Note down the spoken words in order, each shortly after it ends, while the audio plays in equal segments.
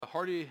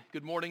hearty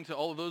good morning to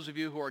all of those of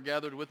you who are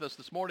gathered with us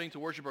this morning to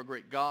worship our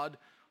great God.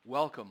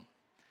 Welcome.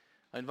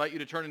 I invite you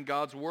to turn in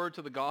God's Word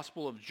to the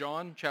Gospel of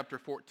John, chapter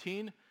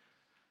 14.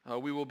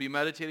 We will be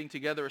meditating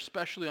together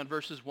especially on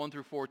verses 1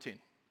 through 14.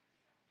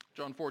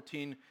 John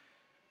 14,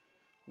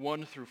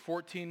 1 through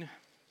 14.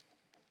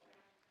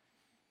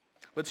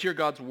 Let's hear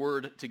God's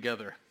Word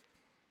together.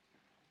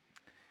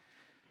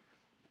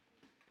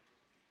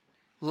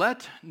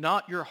 Let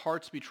not your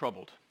hearts be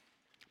troubled.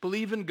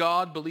 Believe in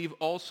God, believe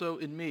also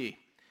in me.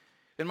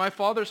 In my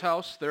Father's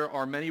house there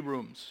are many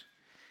rooms.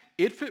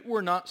 If it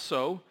were not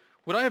so,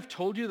 would I have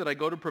told you that I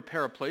go to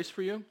prepare a place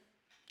for you?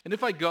 And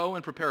if I go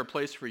and prepare a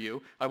place for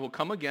you, I will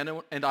come again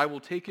and I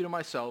will take you to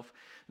myself,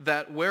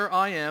 that where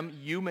I am,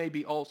 you may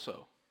be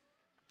also.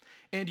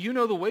 And you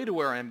know the way to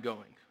where I am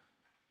going.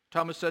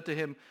 Thomas said to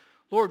him,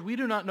 Lord, we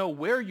do not know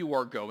where you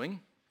are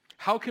going.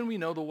 How can we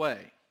know the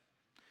way?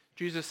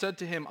 Jesus said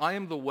to him, I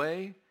am the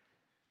way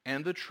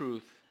and the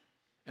truth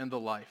and the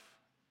life.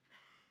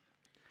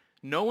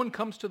 No one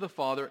comes to the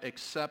Father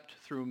except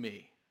through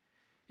me.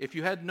 If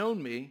you had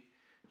known me,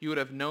 you would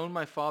have known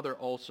my Father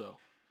also.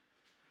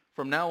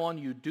 From now on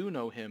you do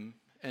know him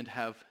and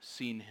have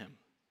seen him.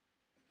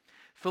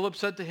 Philip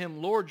said to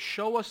him, Lord,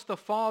 show us the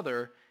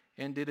Father,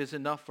 and it is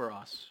enough for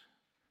us.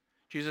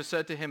 Jesus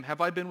said to him,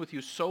 have I been with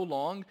you so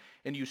long,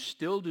 and you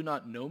still do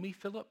not know me,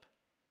 Philip?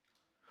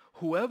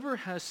 Whoever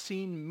has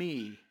seen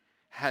me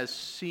has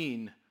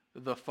seen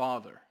the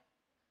Father.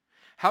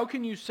 How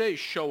can you say,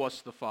 show us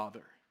the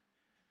Father?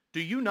 Do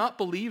you not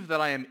believe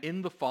that I am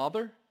in the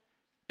Father,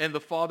 and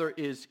the Father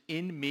is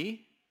in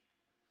me?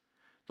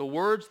 The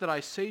words that I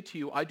say to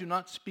you, I do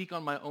not speak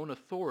on my own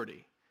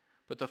authority,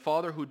 but the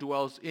Father who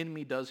dwells in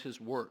me does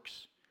his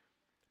works.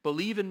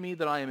 Believe in me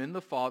that I am in the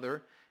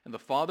Father, and the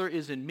Father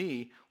is in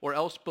me, or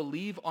else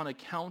believe on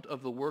account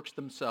of the works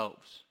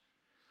themselves.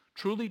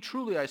 Truly,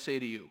 truly, I say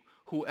to you,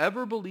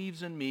 whoever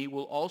believes in me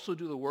will also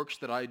do the works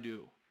that I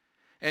do.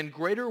 And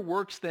greater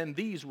works than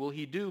these will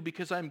he do,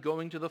 because I am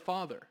going to the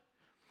Father.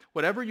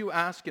 Whatever you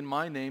ask in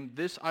my name,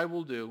 this I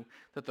will do,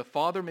 that the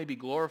Father may be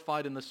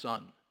glorified in the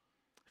Son.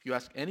 If you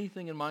ask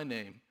anything in my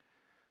name,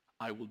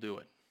 I will do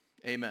it.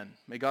 Amen.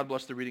 May God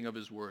bless the reading of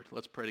his word.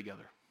 Let's pray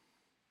together.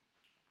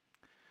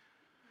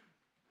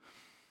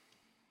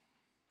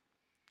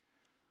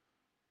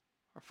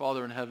 Our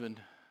Father in heaven,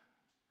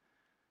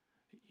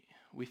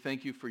 we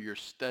thank you for your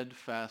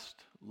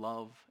steadfast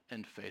love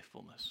and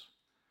faithfulness.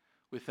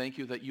 We thank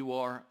you that you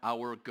are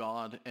our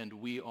God and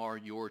we are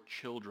your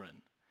children.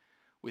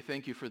 We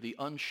thank you for the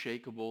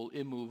unshakable,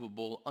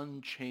 immovable,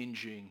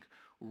 unchanging,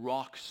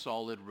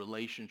 rock-solid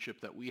relationship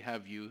that we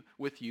have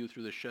with you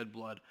through the shed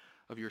blood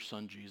of your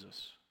Son,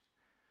 Jesus.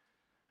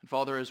 And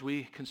Father, as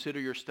we consider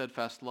your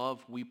steadfast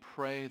love, we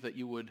pray that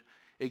you would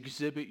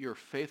exhibit your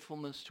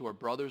faithfulness to our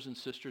brothers and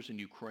sisters in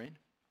Ukraine.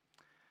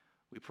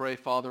 We pray,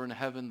 Father in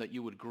heaven, that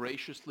you would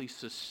graciously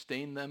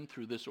sustain them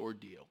through this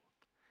ordeal.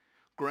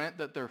 Grant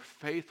that their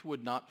faith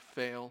would not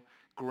fail.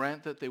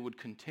 Grant that they would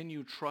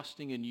continue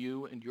trusting in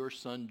you and your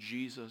Son,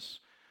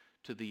 Jesus,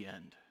 to the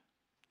end.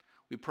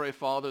 We pray,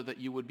 Father, that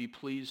you would be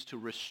pleased to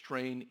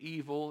restrain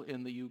evil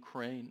in the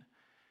Ukraine.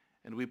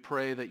 And we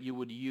pray that you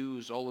would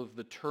use all of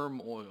the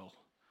turmoil,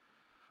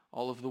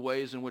 all of the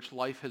ways in which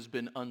life has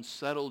been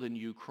unsettled in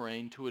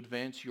Ukraine to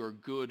advance your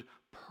good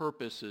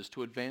purposes,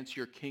 to advance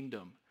your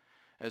kingdom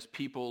as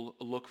people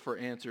look for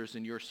answers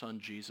in your Son,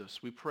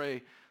 Jesus. We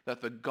pray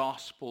that the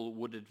gospel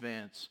would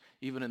advance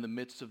even in the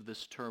midst of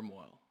this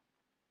turmoil.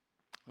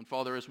 And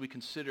Father, as we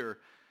consider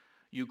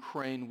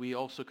Ukraine, we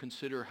also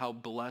consider how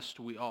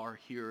blessed we are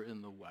here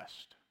in the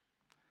West.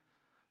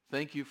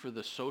 Thank you for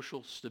the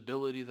social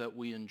stability that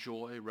we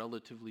enjoy,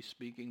 relatively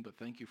speaking, but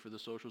thank you for the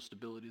social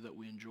stability that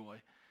we enjoy.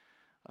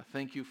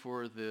 Thank you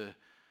for the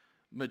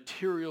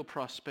material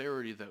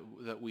prosperity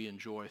that we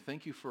enjoy.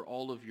 Thank you for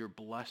all of your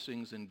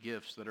blessings and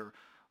gifts that are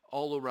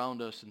all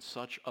around us in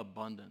such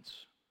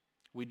abundance.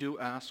 We do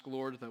ask,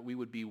 Lord, that we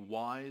would be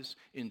wise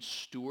in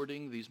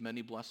stewarding these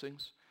many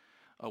blessings.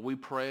 We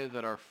pray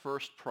that our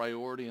first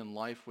priority in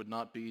life would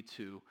not be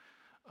to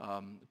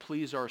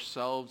please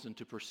ourselves and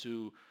to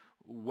pursue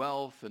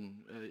wealth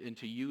and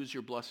to use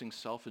your blessings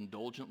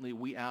self-indulgently.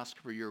 We ask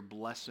for your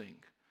blessing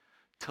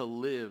to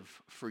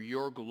live for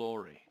your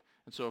glory.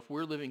 And so if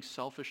we're living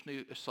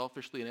selfishly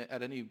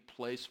at any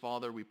place,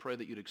 Father, we pray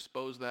that you'd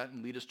expose that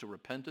and lead us to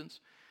repentance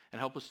and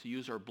help us to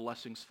use our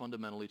blessings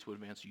fundamentally to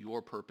advance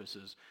your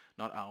purposes,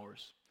 not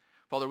ours.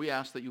 Father, we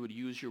ask that you would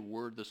use your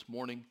word this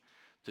morning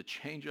to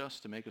change us,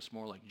 to make us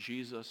more like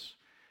Jesus,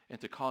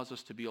 and to cause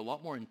us to be a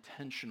lot more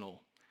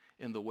intentional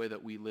in the way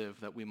that we live,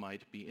 that we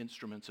might be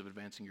instruments of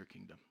advancing your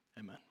kingdom.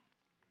 Amen.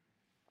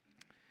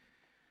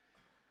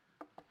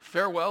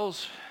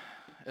 Farewells,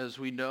 as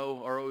we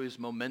know, are always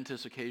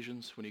momentous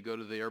occasions when you go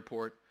to the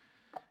airport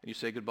and you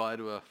say goodbye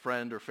to a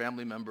friend or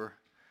family member.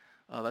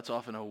 That's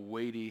often a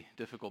weighty,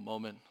 difficult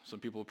moment. Some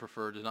people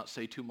prefer to not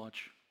say too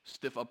much,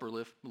 stiff upper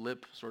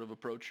lip sort of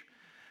approach.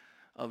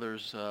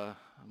 Others,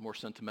 more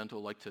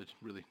sentimental, like to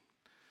really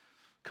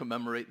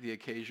commemorate the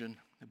occasion.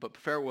 But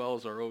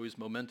farewells are always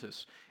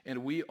momentous.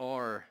 And we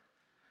are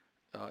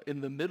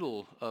in the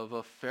middle of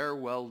a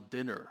farewell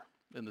dinner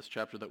in this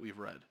chapter that we've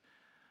read.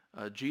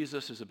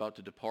 Jesus is about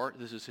to depart.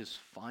 This is his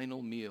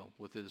final meal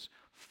with his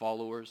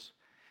followers,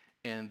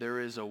 and there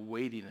is a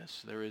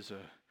weightiness.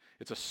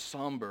 It's a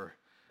somber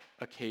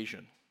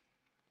occasion.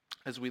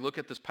 As we look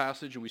at this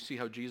passage and we see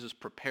how Jesus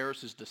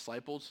prepares his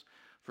disciples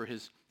for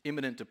his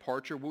imminent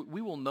departure,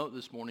 we will note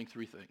this morning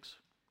three things.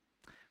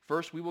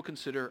 First, we will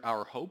consider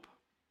our hope.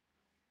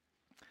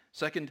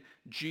 Second,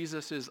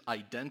 Jesus'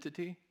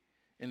 identity.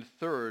 And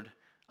third,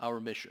 our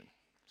mission.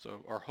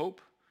 So our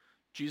hope,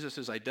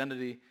 Jesus'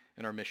 identity,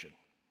 and our mission.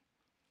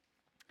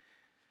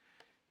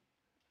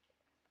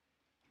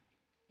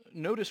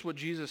 Notice what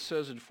Jesus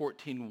says in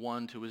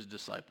 14:1 to his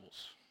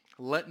disciples.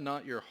 Let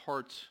not your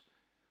hearts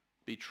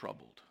be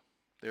troubled.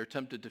 They are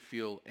tempted to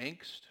feel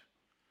angst,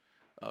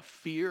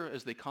 fear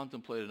as they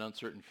contemplate an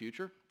uncertain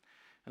future.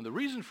 And the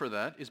reason for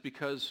that is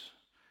because,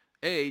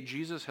 A,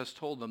 Jesus has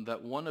told them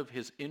that one of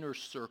his inner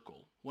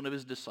circle, one of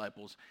his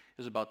disciples,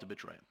 is about to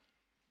betray him.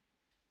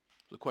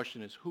 The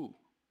question is who?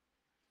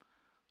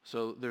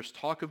 So there's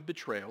talk of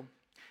betrayal.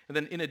 And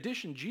then in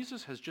addition,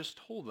 Jesus has just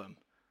told them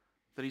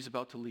that he's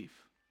about to leave.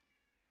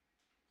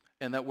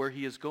 And that where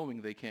he is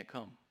going, they can't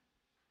come.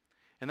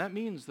 And that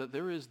means that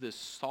there is this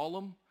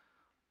solemn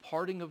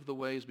parting of the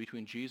ways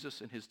between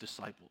Jesus and his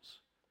disciples.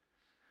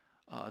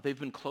 They've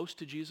been close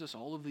to Jesus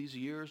all of these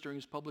years during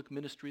his public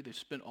ministry. They've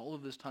spent all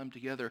of this time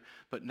together,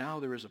 but now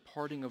there is a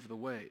parting of the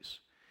ways.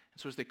 And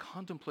so as they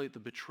contemplate the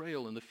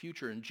betrayal in the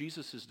future and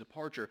Jesus'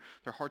 departure,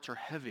 their hearts are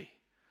heavy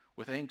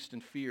with angst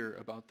and fear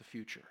about the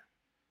future.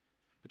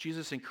 But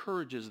Jesus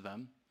encourages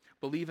them,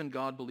 believe in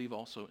God, believe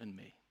also in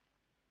me.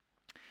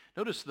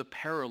 Notice the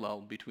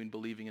parallel between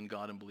believing in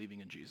God and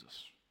believing in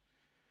Jesus.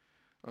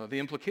 The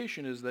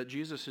implication is that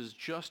Jesus is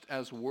just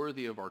as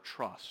worthy of our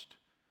trust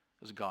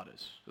as God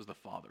is, as the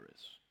Father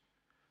is.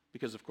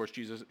 Because, of course,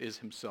 Jesus is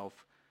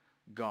himself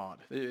God.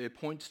 It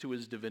points to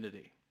his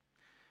divinity.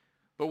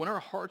 But when our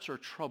hearts are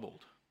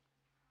troubled,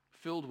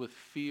 filled with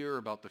fear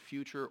about the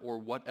future or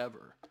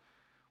whatever,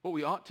 what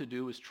we ought to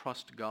do is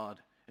trust God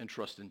and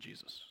trust in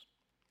Jesus.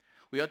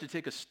 We ought to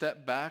take a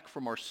step back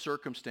from our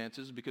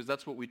circumstances because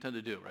that's what we tend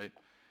to do, right?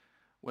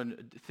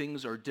 When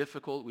things are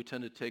difficult, we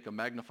tend to take a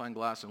magnifying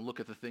glass and look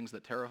at the things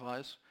that terrify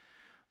us.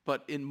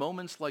 But in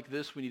moments like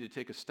this, we need to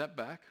take a step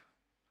back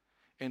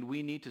and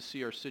we need to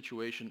see our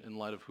situation in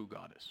light of who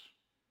God is.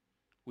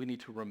 We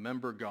need to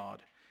remember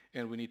God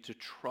and we need to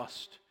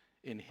trust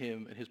in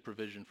him and his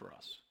provision for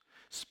us.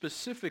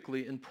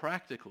 Specifically and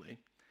practically,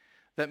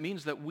 that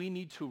means that we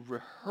need to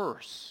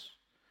rehearse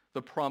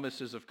the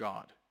promises of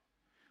God.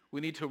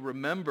 We need to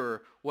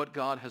remember what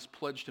God has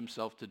pledged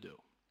himself to do.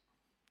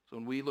 So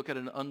when we look at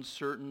an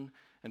uncertain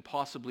and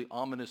possibly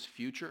ominous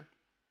future,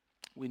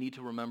 we need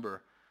to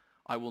remember,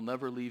 I will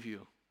never leave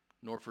you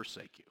nor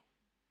forsake you.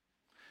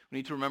 We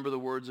need to remember the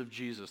words of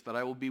Jesus, that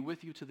I will be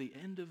with you to the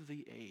end of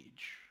the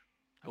age.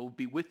 I will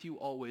be with you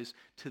always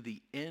to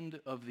the end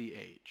of the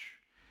age.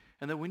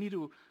 And that we need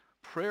to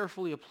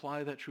prayerfully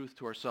apply that truth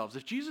to ourselves.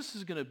 If Jesus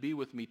is going to be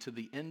with me to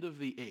the end of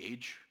the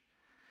age,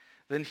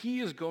 then he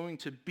is going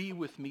to be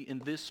with me in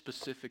this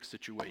specific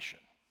situation.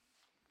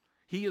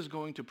 He is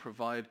going to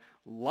provide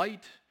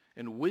light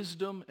and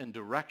wisdom and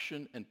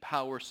direction and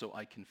power so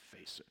I can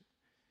face it.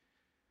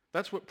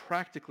 That's what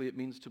practically it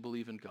means to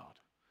believe in God.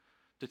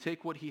 To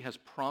take what he has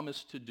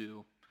promised to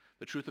do,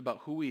 the truth about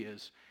who he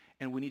is,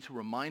 and we need to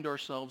remind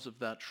ourselves of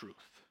that truth.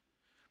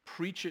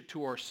 Preach it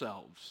to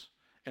ourselves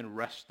and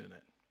rest in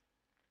it.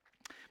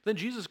 Then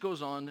Jesus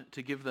goes on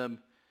to give them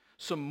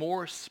some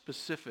more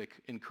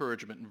specific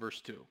encouragement in verse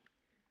 2.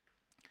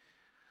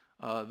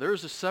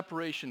 There's a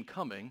separation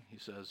coming, he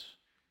says,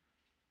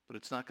 but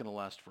it's not going to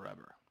last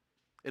forever.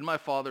 In my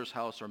Father's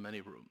house are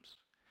many rooms.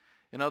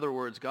 In other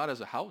words, God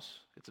has a house.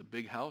 It's a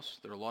big house.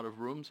 There are a lot of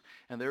rooms,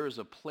 and there is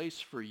a place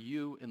for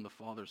you in the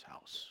Father's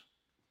house.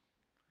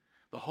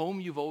 The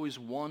home you've always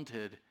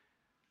wanted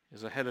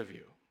is ahead of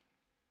you.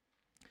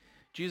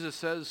 Jesus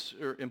says,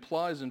 or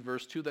implies in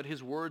verse 2, that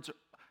his words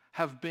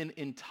have been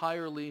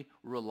entirely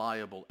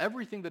reliable.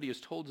 Everything that he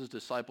has told his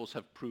disciples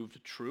have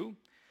proved true.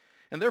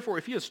 And therefore,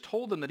 if he has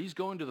told them that he's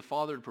going to the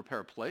Father to prepare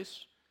a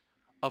place,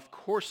 of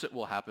course it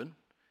will happen.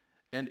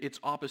 And its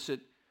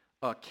opposite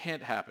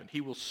can't happen.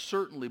 He will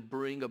certainly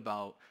bring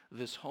about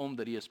this home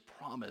that he has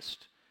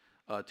promised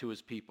to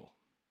his people.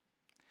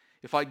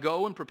 If I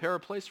go and prepare a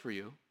place for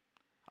you,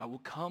 I will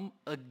come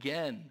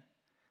again,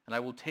 and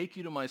I will take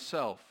you to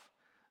myself,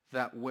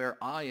 that where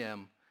I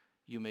am,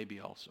 you may be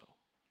also.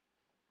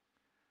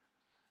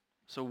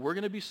 So we're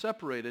going to be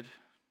separated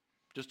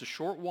just a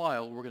short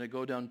while. We're going to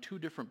go down two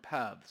different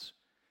paths.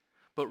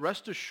 But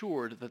rest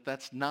assured that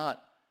that's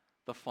not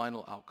the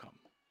final outcome.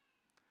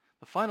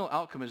 The final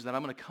outcome is that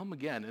I'm going to come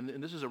again,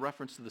 and this is a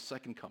reference to the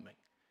second coming.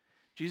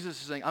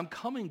 Jesus is saying, I'm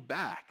coming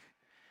back,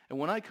 and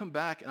when I come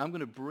back, and I'm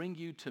going to bring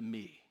you to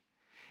me,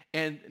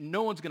 and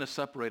no one's going to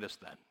separate us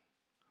then.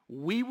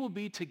 We will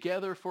be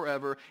together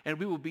forever, and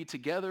we will be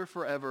together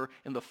forever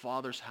in the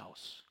Father's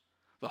house.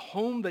 The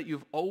home that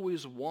you've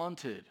always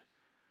wanted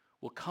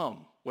will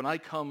come when I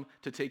come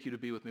to take you to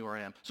be with me where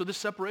I am. So this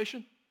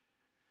separation,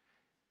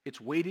 It's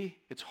weighty,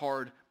 it's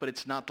hard, but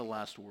it's not the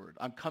last word.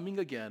 I'm coming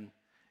again,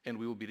 and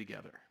we will be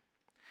together.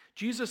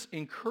 Jesus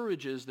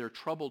encourages their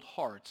troubled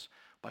hearts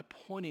by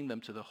pointing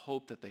them to the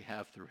hope that they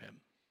have through him.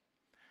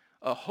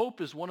 Hope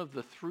is one of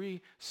the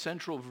three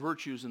central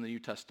virtues in the New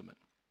Testament: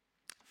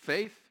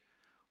 faith,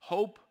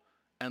 hope,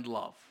 and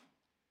love.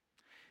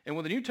 And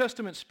when the New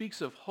Testament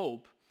speaks of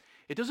hope,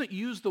 it doesn't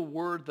use the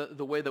word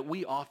the way that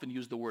we often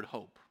use the word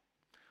hope.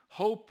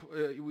 Hope,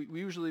 we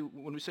usually,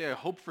 when we say I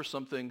hope for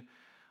something,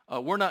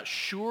 we're not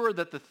sure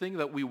that the thing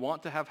that we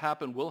want to have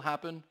happen will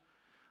happen,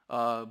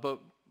 but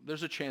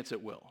there's a chance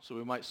it will. So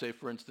we might say,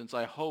 for instance,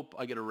 I hope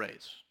I get a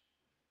raise.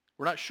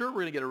 We're not sure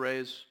we're going to get a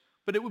raise,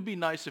 but it would be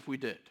nice if we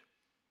did,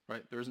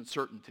 right? There isn't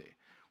certainty.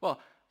 Well,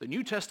 the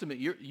New Testament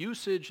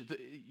usage,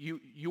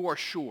 you are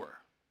sure.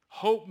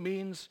 Hope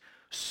means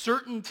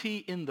certainty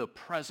in the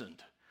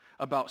present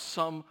about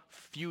some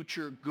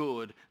future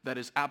good that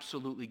is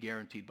absolutely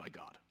guaranteed by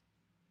God.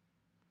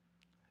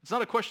 It's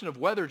not a question of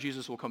whether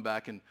Jesus will come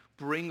back and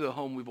bring the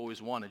home we've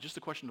always wanted, just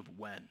a question of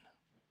when.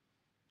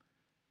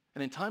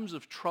 And in times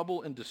of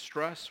trouble and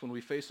distress, when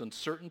we face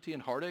uncertainty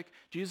and heartache,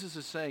 Jesus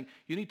is saying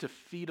you need to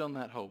feed on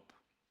that hope.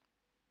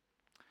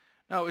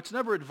 Now, it's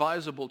never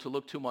advisable to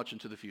look too much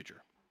into the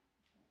future.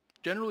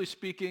 Generally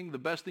speaking, the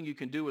best thing you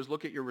can do is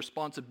look at your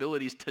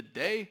responsibilities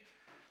today.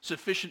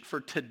 Sufficient for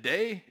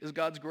today is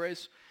God's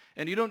grace.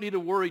 And you don't need to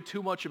worry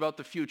too much about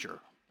the future,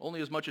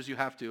 only as much as you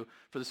have to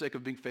for the sake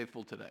of being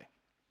faithful today.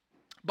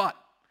 But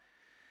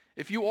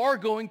if you are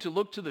going to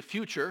look to the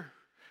future,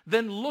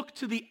 then look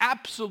to the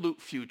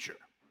absolute future.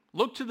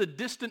 Look to the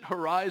distant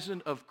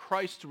horizon of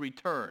Christ's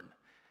return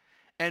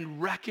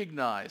and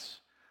recognize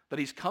that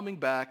he's coming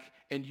back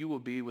and you will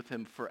be with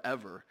him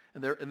forever.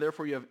 And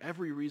therefore you have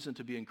every reason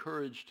to be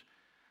encouraged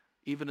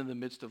even in the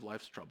midst of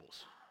life's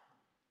troubles.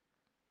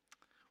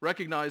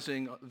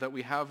 Recognizing that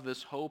we have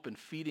this hope and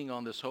feeding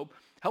on this hope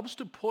helps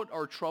to put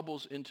our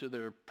troubles into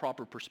their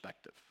proper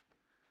perspective.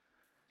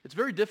 It's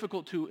very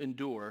difficult to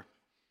endure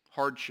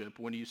hardship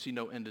when you see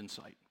no end in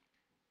sight.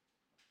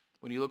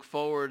 When you look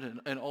forward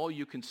and all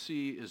you can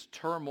see is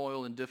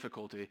turmoil and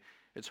difficulty,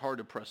 it's hard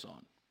to press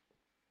on.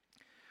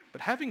 But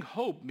having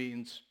hope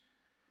means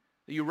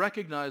that you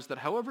recognize that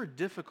however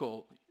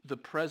difficult the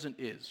present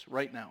is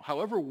right now,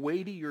 however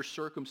weighty your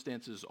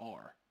circumstances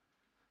are,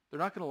 they're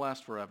not going to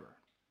last forever.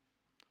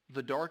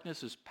 The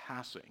darkness is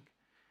passing,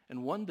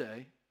 and one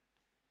day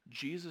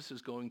Jesus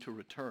is going to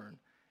return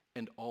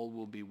and all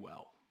will be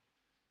well.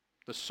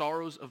 The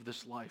sorrows of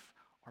this life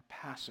are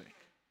passing.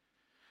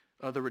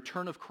 The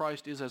return of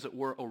Christ is, as it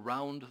were,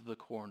 around the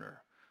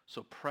corner.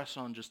 So press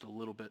on just a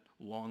little bit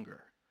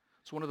longer.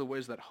 It's one of the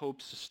ways that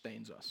hope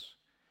sustains us.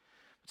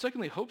 But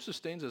secondly, hope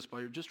sustains us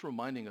by just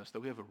reminding us that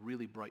we have a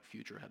really bright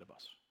future ahead of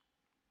us.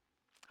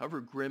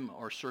 However grim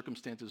our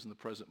circumstances in the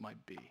present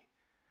might be,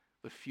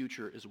 the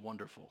future is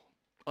wonderful,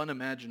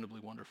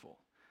 unimaginably wonderful.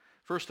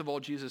 First of all,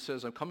 Jesus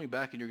says, I'm coming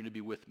back and you're going to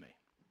be with me.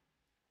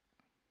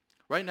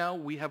 Right now,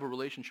 we have a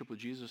relationship with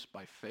Jesus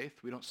by faith.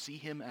 We don't see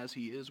him as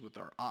he is with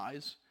our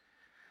eyes,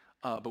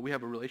 but we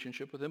have a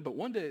relationship with him. But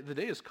one day, the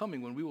day is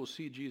coming when we will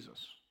see Jesus.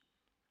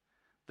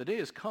 The day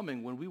is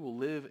coming when we will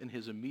live in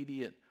his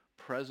immediate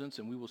presence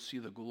and we will see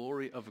the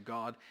glory of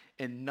God,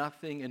 and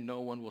nothing and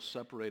no one will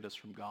separate us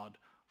from God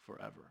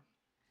forever.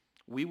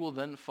 We will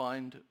then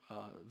find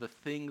the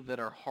thing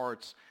that our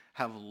hearts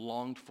have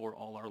longed for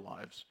all our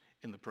lives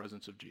in the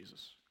presence of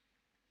Jesus.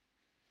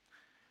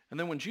 And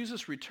then when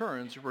Jesus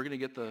returns, we're going to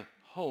get the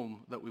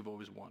home that we've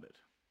always wanted.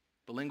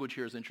 The language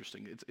here is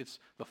interesting. It's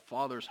the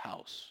Father's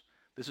house.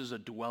 This is a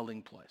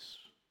dwelling place.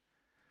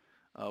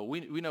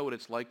 We know what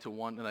it's like to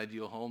want an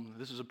ideal home.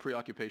 This is a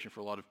preoccupation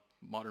for a lot of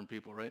modern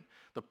people, right?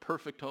 The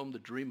perfect home, the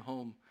dream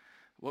home.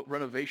 What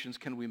renovations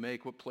can we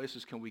make? What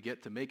places can we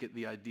get to make it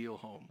the ideal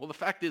home? Well, the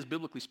fact is,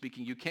 biblically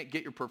speaking, you can't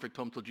get your perfect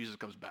home until Jesus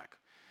comes back.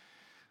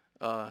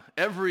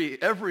 Every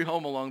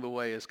home along the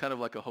way is kind of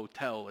like a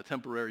hotel, a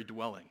temporary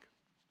dwelling.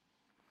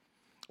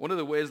 One of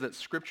the ways that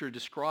Scripture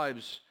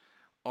describes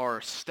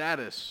our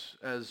status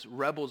as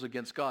rebels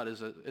against God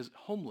is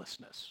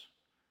homelessness.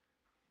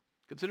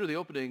 Consider the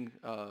opening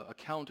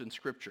account in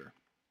Scripture.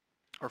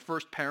 Our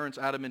first parents,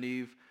 Adam and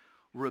Eve,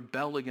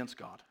 rebel against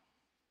God.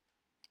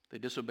 They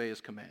disobey his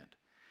command.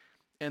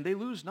 And they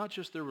lose not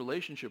just their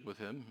relationship with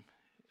him,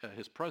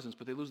 his presence,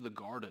 but they lose the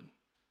garden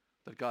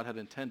that God had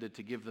intended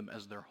to give them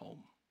as their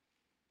home.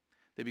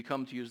 They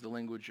become, to use the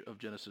language of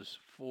Genesis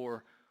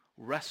 4,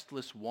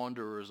 restless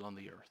wanderers on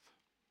the earth.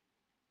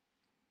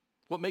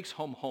 What makes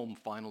home home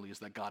finally is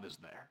that God is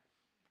there.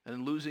 And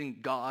in losing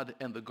God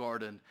and the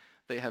garden,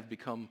 they have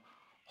become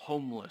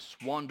homeless,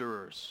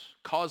 wanderers,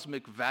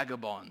 cosmic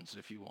vagabonds,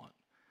 if you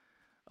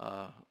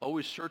want.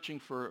 Always searching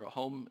for a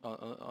home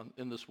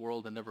in this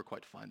world and never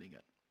quite finding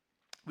it.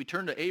 We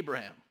turn to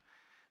Abraham.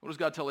 What does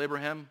God tell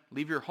Abraham?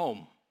 Leave your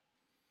home.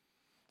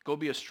 Go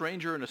be a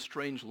stranger in a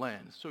strange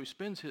land. So he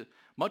spends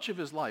much of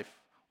his life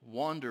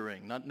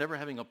wandering, never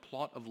having a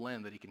plot of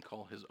land that he can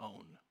call his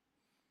own.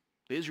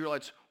 The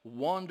Israelites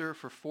wander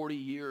for 40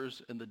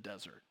 years in the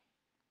desert.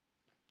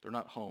 They're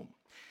not home.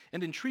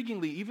 And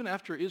intriguingly, even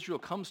after Israel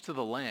comes to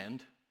the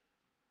land,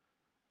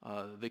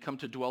 They come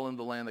to dwell in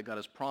the land that God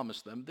has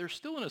promised them. They're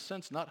still, in a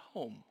sense, not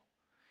home.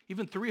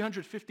 Even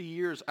 350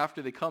 years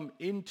after they come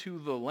into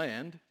the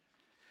land,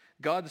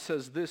 God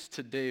says this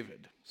to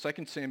David,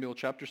 2 Samuel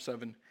chapter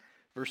 7,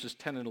 verses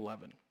 10 and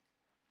 11.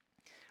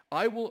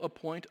 I will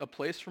appoint a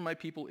place for my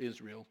people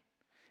Israel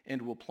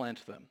and will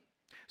plant them,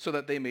 so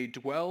that they may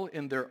dwell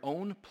in their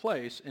own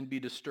place and be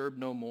disturbed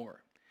no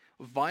more.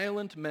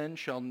 Violent men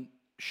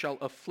shall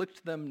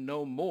afflict them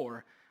no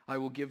more. I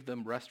will give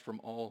them rest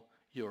from all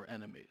your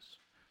enemies.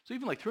 So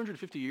even like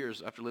 350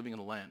 years after living in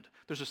the land,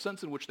 there's a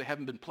sense in which they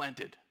haven't been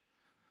planted.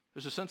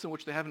 There's a sense in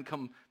which they haven't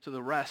come to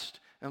the rest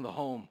and the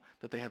home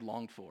that they had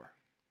longed for.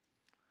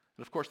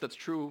 And of course, that's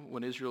true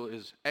when Israel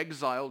is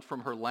exiled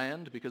from her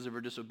land because of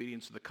her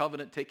disobedience to the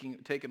covenant,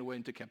 taken away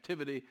into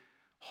captivity,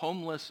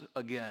 homeless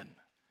again.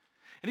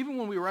 And even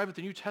when we arrive at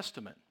the New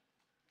Testament,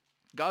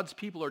 God's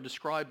people are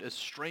described as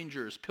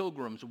strangers,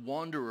 pilgrims,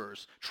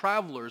 wanderers,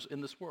 travelers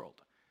in this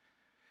world.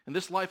 In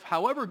this life,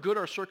 however good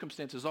our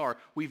circumstances are,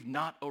 we've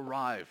not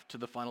arrived to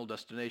the final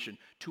destination,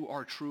 to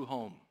our true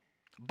home.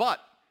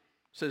 But,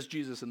 says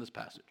Jesus in this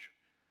passage,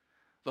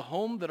 the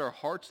home that our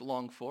hearts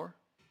long for,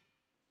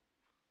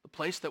 the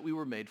place that we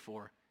were made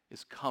for,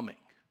 is coming.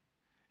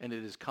 And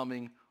it is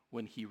coming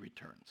when he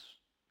returns.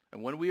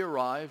 And when we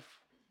arrive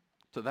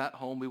to that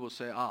home, we will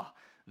say,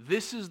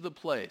 this is the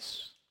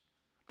place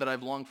that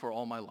I've longed for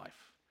all my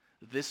life.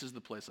 This is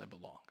the place I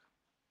belong.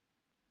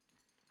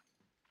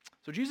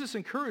 So Jesus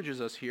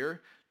encourages us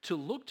here to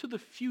look to the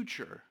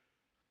future,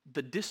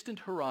 the distant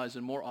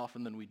horizon, more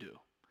often than we do,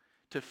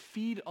 to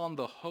feed on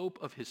the hope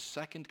of his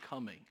second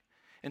coming,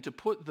 and to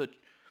put the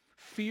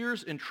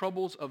fears and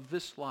troubles of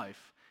this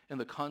life in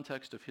the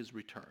context of his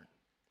return.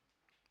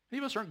 Many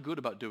of us aren't good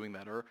about doing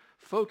that. Our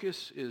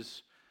focus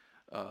is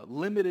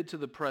limited to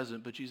the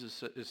present, but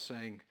Jesus is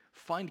saying,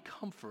 find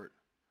comfort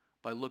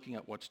by looking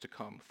at what's to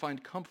come.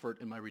 Find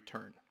comfort in my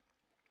return.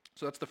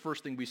 So that's the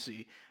first thing we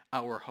see,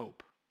 our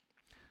hope.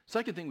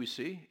 Second thing we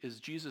see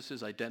is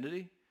Jesus'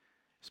 identity,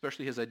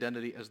 especially his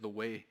identity as the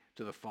way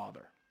to the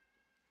Father.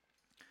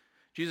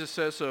 Jesus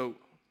says, so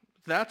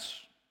that's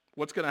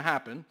what's going to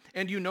happen,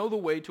 and you know the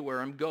way to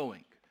where I'm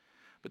going.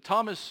 But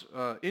Thomas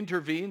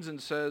intervenes and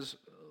says,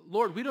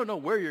 Lord, we don't know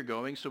where you're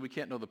going, so we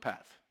can't know the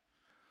path.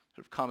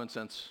 Sort of common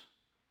sense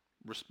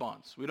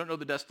response. We don't know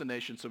the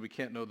destination, so we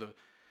can't know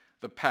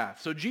the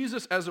path. So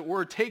Jesus, as it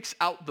were, takes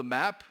out the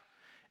map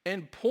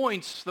and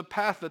points the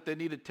path that they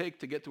need to take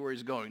to get to where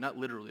he's going. Not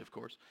literally, of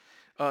course.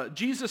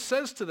 Jesus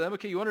says to them,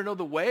 okay, you want to know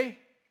the way?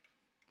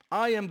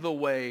 I am the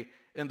way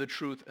and the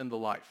truth and the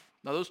life.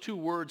 Now those two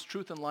words,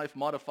 truth and life,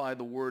 modify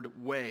the word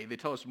way. They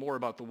tell us more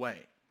about the way.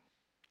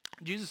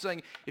 Jesus is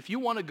saying, if you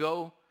want to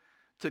go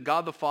to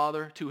God the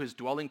Father, to his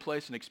dwelling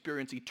place and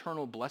experience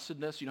eternal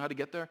blessedness, you know how to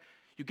get there?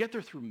 You get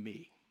there through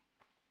me.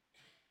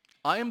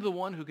 I am the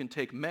one who can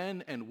take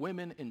men and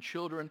women and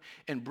children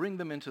and bring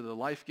them into the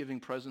life-giving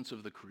presence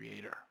of the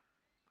Creator.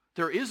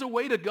 There is a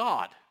way to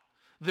God.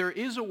 There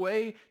is a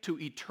way to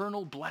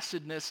eternal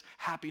blessedness,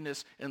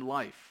 happiness, and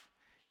life.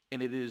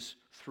 And it is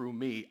through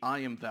me. I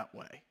am that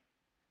way.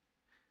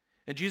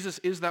 And Jesus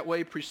is that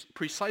way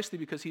precisely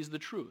because he's the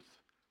truth.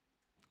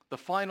 The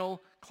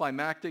final,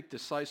 climactic,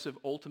 decisive,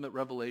 ultimate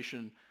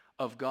revelation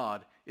of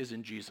God is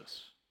in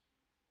Jesus.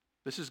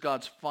 This is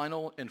God's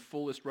final and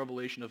fullest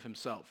revelation of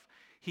himself.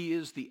 He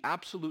is the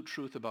absolute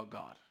truth about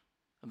God,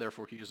 and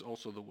therefore he is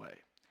also the way.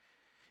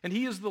 And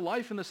he is the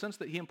life in the sense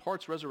that he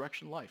imparts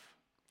resurrection life.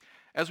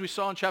 As we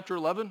saw in chapter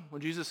 11,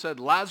 when Jesus said,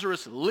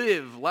 Lazarus,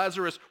 live,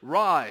 Lazarus,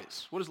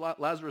 rise. What does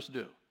Lazarus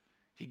do?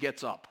 He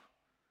gets up,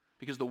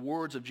 because the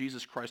words of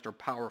Jesus Christ are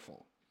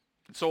powerful.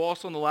 And so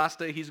also on the last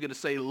day, he's going to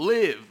say,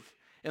 live,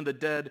 and the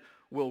dead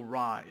will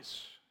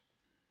rise.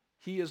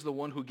 He is the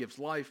one who gives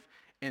life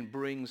and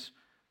brings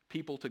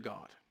people to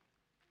God.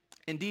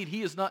 Indeed,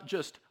 he is not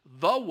just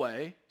the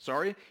way,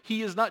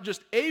 he is not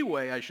just a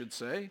way, I should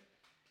say.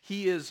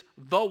 He is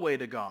the way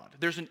to God.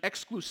 There's an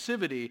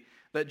exclusivity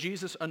that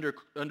Jesus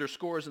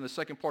underscores in the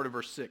second part of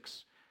verse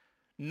 6.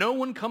 No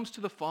one comes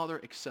to the Father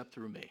except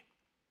through me.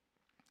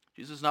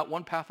 Jesus is not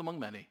one path among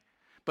many,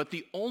 but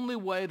the only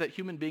way that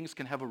human beings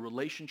can have a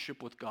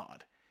relationship with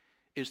God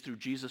is through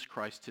Jesus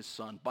Christ, his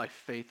Son, by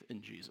faith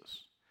in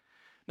Jesus.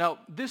 Now,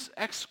 this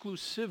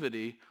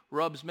exclusivity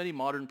rubs many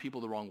modern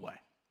people the wrong way.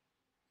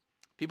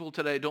 People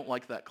today don't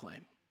like that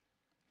claim.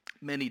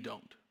 Many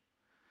don't.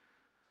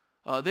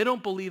 They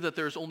don't believe that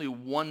there's only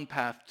one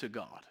path to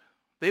God.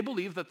 They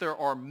believe that there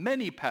are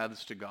many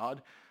paths to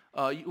God.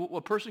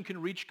 A person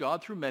can reach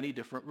God through many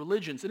different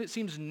religions, and it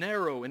seems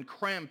narrow and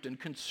cramped and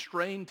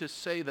constrained to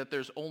say that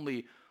there's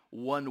only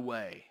one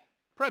way.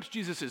 Perhaps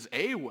Jesus is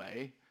a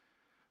way,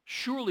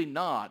 surely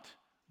not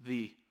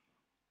the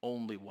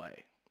only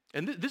way.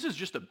 And this is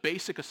just a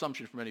basic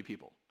assumption for many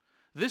people.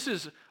 This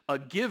is a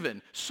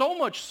given, so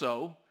much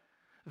so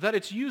that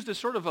it's used as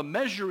sort of a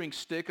measuring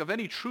stick of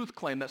any truth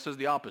claim that says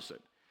the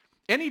opposite.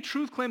 Any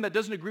truth claim that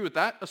doesn't agree with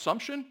that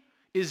assumption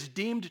is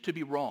deemed to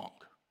be wrong.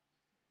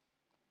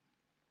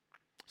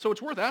 So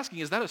it's worth asking,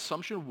 is that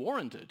assumption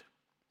warranted?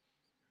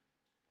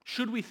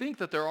 Should we think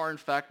that there are in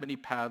fact many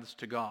paths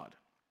to God?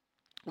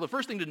 Well, the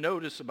first thing to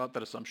notice about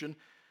that assumption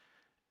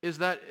is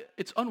that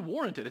it's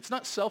unwarranted. It's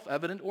not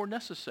self-evident or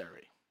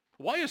necessary.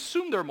 Why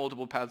assume there are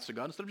multiple paths to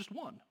God instead of just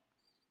one?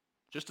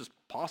 Just as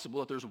possible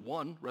that there's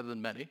one rather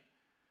than many.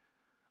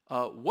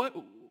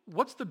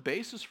 What's the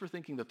basis for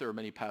thinking that there are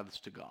many paths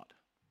to God?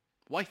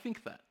 Why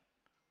think that?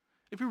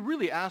 If we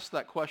really ask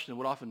that question,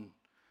 what often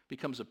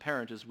becomes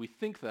apparent is we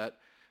think that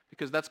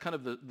because that's kind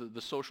of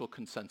the social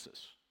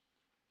consensus.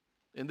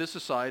 In this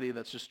society,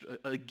 that's just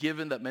a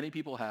given that many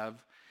people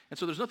have. And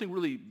so there's nothing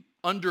really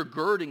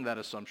undergirding that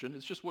assumption.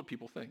 It's just what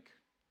people think.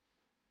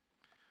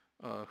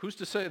 Who's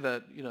to say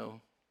that,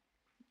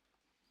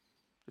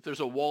 if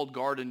there's a walled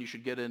garden, you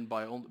should get in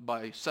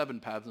by 7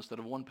 paths instead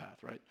of 1 path,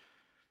 right?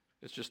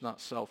 It's just not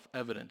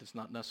self-evident. It's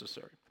not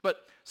necessary.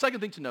 But second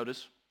thing to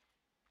notice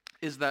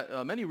is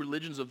that many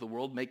religions of the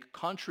world make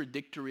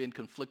contradictory and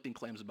conflicting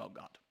claims about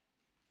God.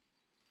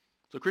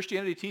 So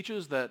Christianity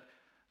teaches that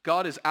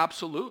God is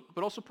absolute,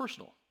 but also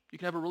personal. You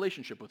can have a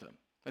relationship with him,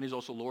 and he's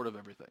also Lord of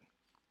everything.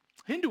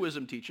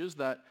 Hinduism teaches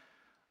that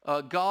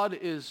God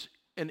is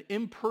an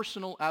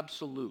impersonal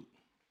absolute,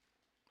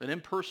 an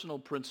impersonal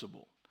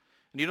principle.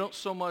 And you don't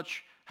so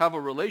much have a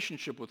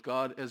relationship with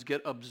God as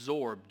get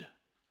absorbed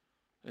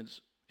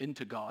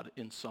into God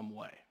in some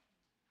way.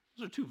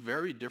 Those are 2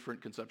 very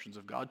different conceptions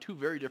of God, 2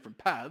 very different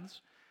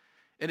paths.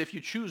 And if you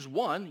choose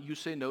one, you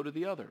say no to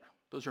the other.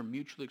 Those are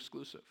mutually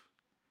exclusive.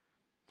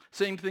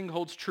 Same thing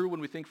holds true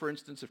when we think, for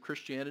instance, of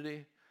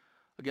Christianity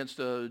against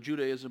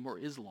Judaism or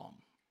Islam.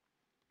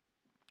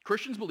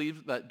 Christians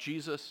believe that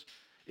Jesus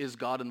is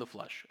God in the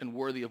flesh and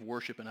worthy of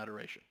worship and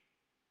adoration.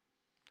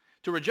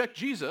 To reject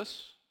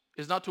Jesus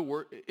is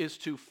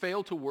to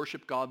fail to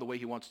worship God the way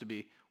he wants to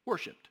be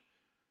worshipped.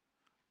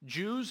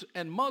 Jews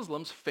and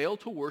Muslims fail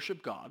to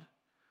worship God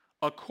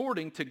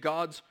according to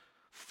God's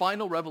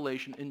final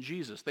revelation in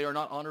Jesus. They are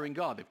not honoring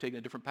God. They've taken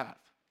a different path.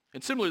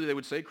 And similarly, they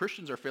would say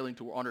Christians are failing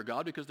to honor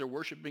God because they're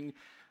worshiping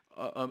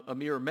a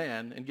mere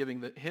man and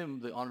giving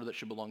him the honor that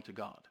should belong to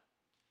God.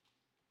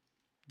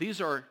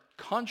 These are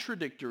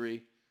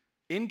contradictory,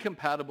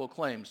 incompatible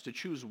claims. To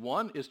choose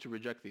one is to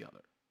reject the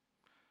other.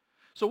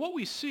 So what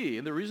we see,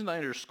 and the reason I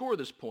underscore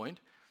this point,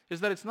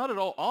 is that it's not at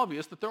all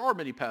obvious that there are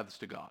many paths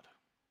to God.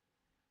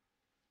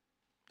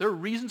 There are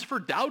reasons for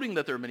doubting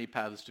that there are many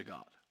paths to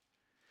God.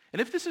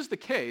 And if this is the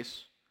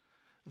case,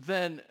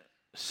 then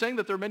saying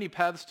that there are many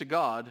paths to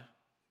God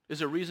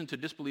is a reason to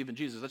disbelieve in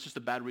Jesus. That's just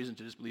a bad reason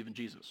to disbelieve in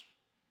Jesus.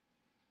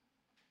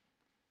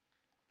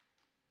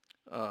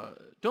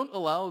 Don't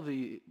allow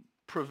the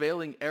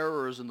prevailing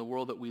errors in the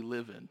world that we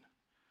live in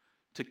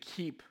to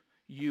keep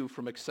you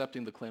from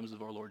accepting the claims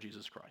of our Lord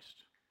Jesus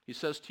Christ. He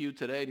says to you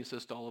today, and he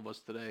says to all of us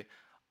today,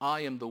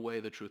 I am the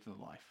way, the truth, and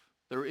the life.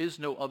 There is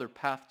no other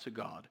path to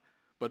God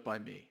but by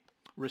me.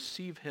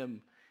 Receive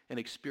him and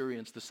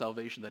experience the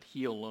salvation that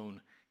he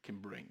alone can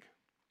bring.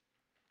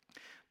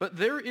 But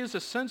there is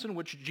a sense in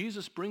which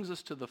Jesus brings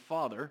us to the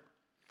Father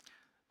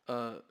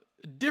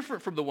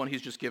different from the one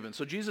he's just given.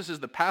 So Jesus is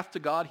the path to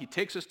God. He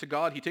takes us to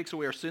God. He takes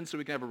away our sins so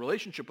we can have a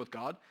relationship with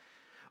God.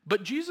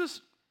 But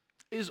Jesus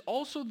is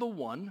also the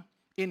one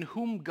in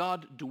whom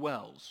God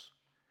dwells,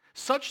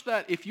 such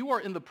that if you are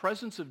in the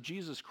presence of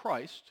Jesus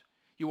Christ,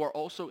 you are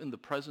also in the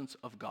presence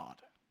of God.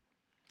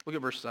 Look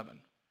at verse 7.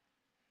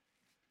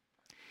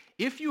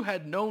 If you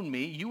had known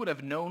me, you would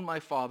have known my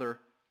Father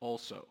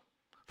also.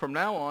 From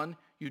now on,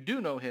 you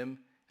do know him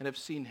and have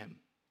seen him.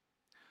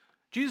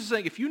 Jesus is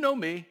saying, if you know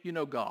me, you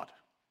know God.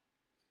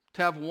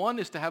 To have one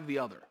is to have the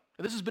other.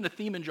 And this has been a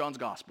theme in John's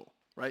gospel,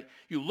 right?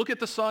 You look at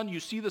the Son, you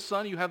see the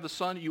Son, you have the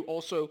Son, you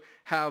also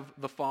have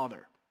the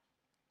Father.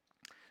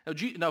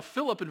 Now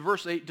Philip in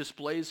verse 8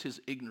 displays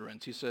his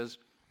ignorance. He says,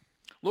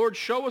 Lord,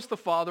 show us the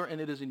Father, and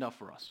it is enough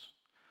for us.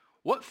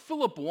 What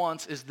Philip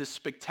wants is this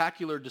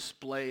spectacular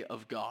display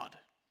of God.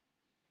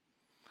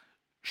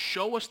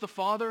 Show us the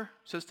Father,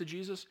 says to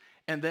Jesus,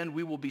 and then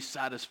we will be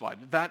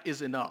satisfied. That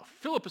is enough.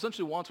 Philip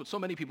essentially wants what so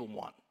many people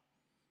want,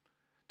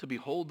 to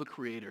behold the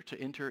Creator,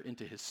 to enter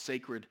into his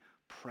sacred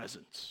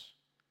presence.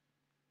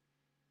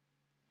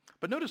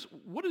 But notice,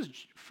 what does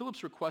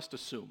Philip's request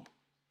assume?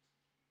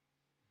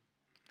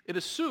 It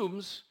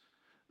assumes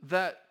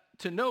that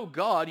to know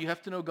God, you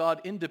have to know God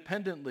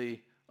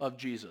independently of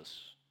Jesus,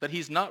 that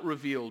he's not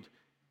revealed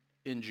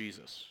in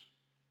Jesus.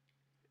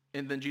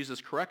 And then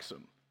Jesus corrects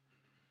him.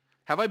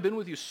 Have I been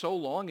with you so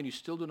long and you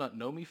still do not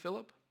know me,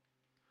 Philip?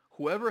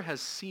 Whoever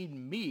has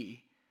seen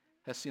me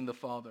has seen the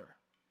Father.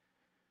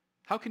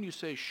 How can you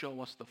say,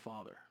 show us the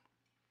Father?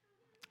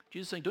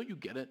 Jesus is saying, don't you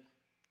get it?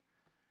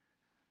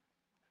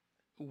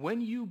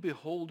 When you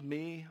behold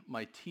me,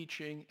 my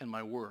teaching, and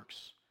my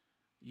works,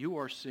 you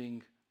are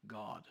seeing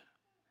God.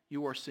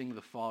 You are seeing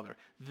the Father.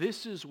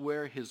 This is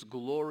where his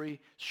glory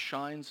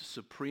shines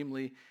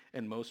supremely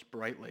and most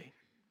brightly.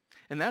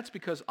 And that's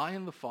because I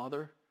and the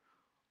Father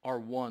are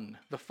one.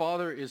 The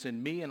Father is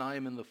in me and I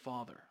am in the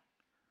Father.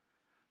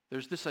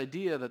 There's this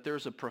idea that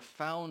there's a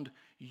profound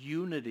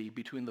unity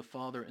between the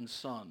Father and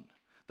Son.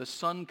 The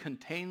Son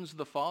contains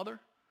the Father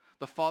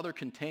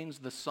contains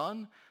the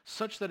Son,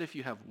 such that if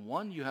you have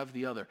one, you have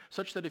the other.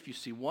 Such that if you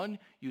see one,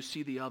 you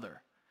see the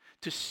other.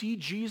 To see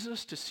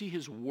Jesus, to see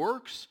his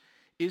works,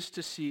 is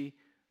to see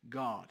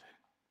God.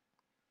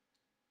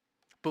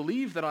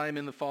 Believe that I am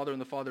in the Father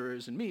and the Father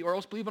is in me, or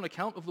else believe on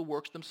account of the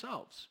works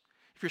themselves.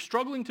 If you're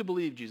struggling to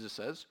believe, Jesus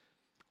says,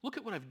 look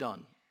at what I've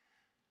done.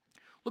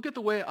 Look at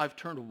the way I've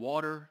turned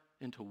water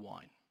into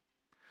wine.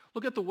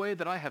 Look at the way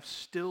that I have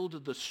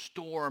stilled the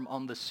storm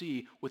on the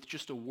sea with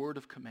just a word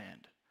of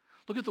command.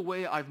 Look at the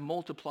way I've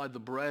multiplied the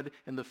bread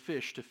and the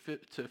fish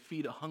to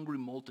feed a hungry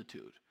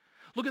multitude.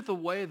 Look at the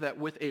way that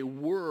with a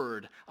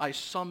word I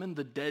summon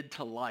the dead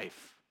to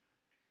life.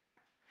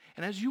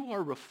 And as you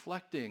are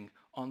reflecting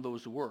on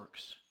those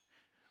works,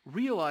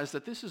 realize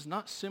that this is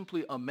not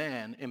simply a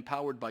man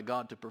empowered by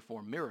God to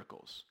perform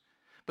miracles,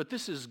 but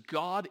this is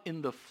God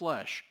in the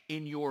flesh,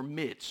 in your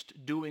midst,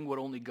 doing what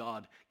only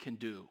God can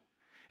do.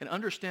 And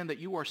understand that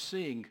you are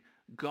seeing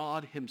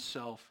God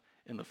himself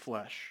in the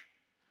flesh,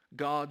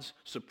 God's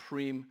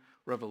supreme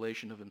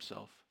revelation of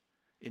himself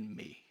in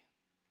me.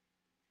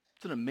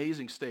 It's an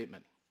amazing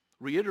statement,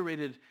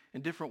 reiterated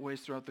in different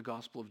ways throughout the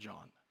Gospel of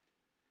John.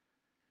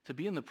 To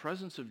be in the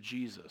presence of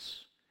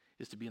Jesus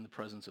is to be in the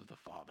presence of the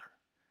Father.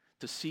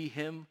 To see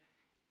him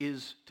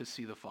is to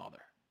see the Father.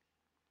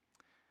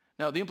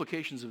 Now, the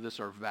implications of this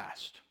are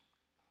vast.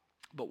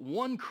 But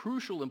one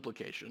crucial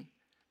implication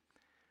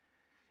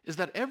is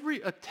that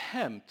every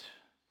attempt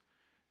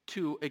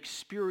to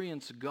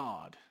experience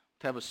God,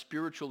 to have a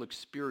spiritual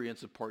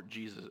experience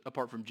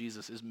apart from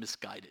Jesus, is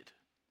misguided.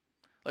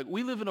 Like,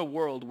 we live in a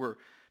world where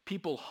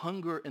people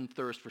hunger and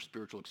thirst for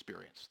spiritual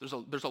experience.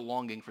 There's a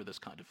longing for this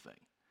kind of thing.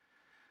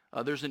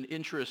 There's an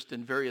interest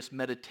in various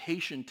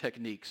meditation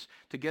techniques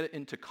to get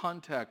into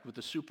contact with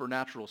the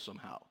supernatural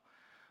somehow.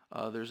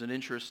 There's an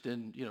interest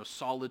in,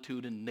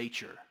 solitude and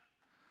nature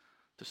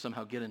to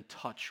somehow get in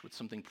touch with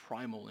something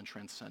primal and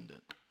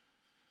transcendent.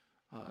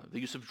 The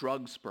use of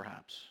drugs,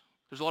 perhaps.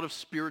 There's a lot of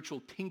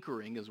spiritual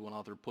tinkering, as one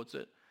author puts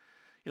it.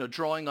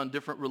 Drawing on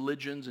different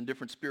religions and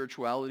different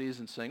spiritualities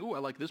and saying, oh, I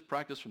like this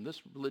practice from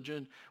this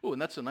religion. Oh,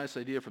 and that's a nice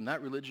idea from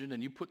that religion.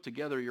 And you put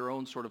together your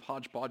own sort of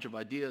hodgepodge of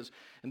ideas,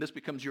 and this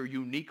becomes your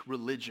unique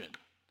religion.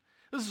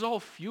 This is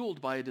all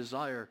fueled by a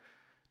desire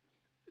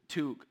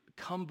to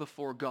come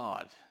before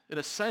God. In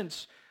a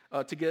sense,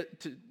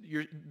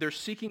 they're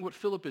seeking what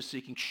Philip is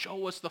seeking.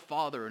 Show us the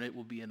Father, and it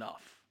will be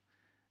enough.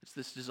 It's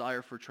this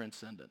desire for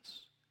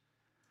transcendence.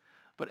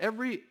 But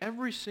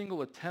every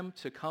single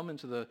attempt to come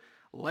into the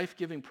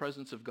life-giving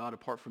presence of God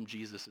apart from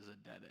Jesus is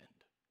a dead end.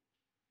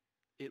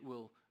 It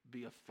will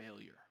be a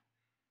failure.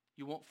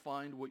 You won't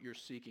find what you're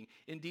seeking.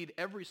 Indeed,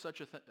 every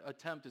such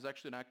attempt is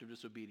actually an act of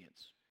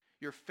disobedience.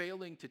 You're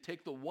failing to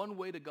take the one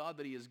way to God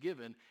that he has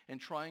given and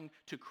trying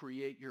to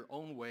create your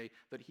own way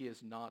that he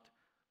has not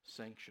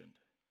sanctioned.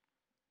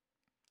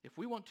 If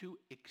we want to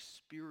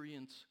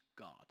experience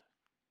God,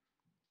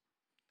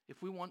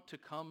 if we want to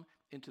come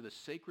into the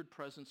sacred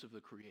presence of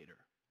the Creator,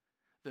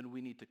 then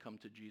we need to come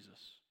to Jesus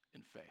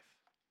in faith.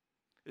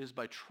 It is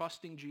by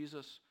trusting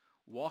Jesus,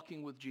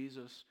 walking with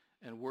Jesus,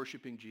 and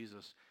worshiping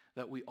Jesus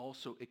that we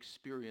also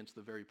experience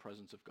the very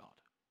presence of God.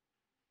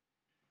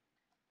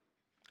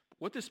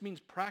 What this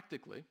means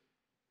practically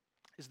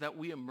is that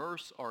we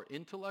immerse our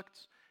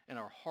intellects and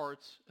our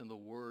hearts in the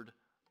Word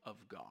of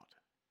God.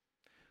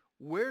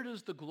 Where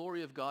does the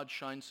glory of God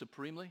shine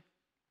supremely?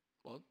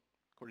 Well,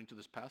 according to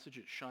this passage,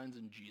 it shines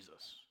in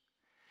Jesus.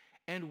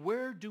 And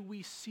where do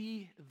we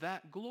see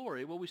that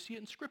glory? Well, we see it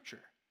in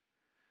Scripture.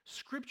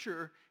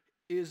 Scripture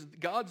is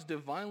God's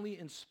divinely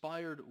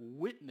inspired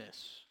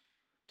witness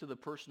to the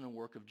person and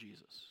work of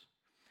Jesus.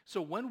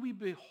 So when we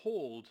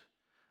behold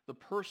the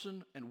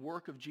person and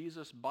work of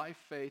Jesus by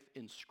faith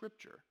in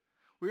Scripture,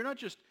 we're not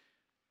just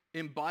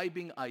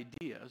imbibing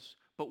ideas,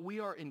 but we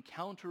are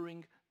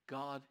encountering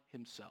God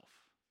himself.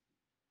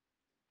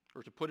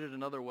 Or to put it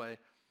another way,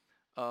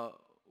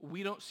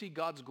 we don't see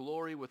God's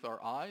glory with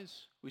our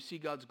eyes, we see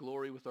God's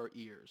glory with our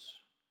ears.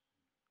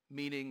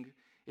 Meaning,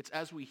 it's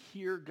as we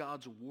hear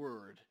God's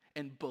word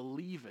and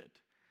believe it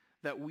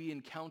that we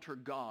encounter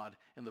God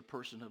in the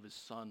person of his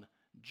Son,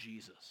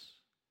 Jesus.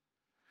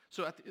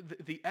 So at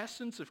the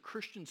essence of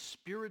Christian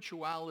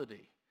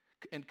spirituality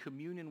and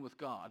communion with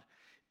God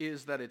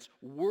is that it's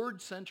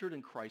word-centered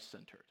and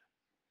Christ-centered.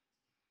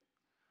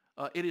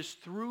 It is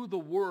through the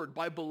word,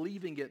 by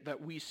believing it,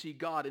 that we see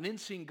God. And in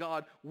seeing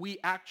God, we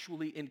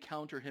actually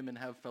encounter him and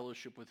have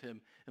fellowship with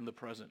him in the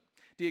present.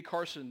 D.A.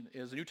 Carson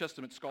is a New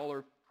Testament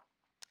scholar,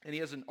 and he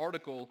has an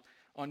article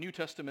on New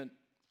Testament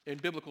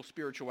and biblical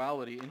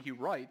spirituality, and he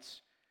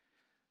writes,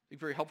 I think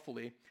very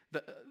helpfully,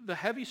 the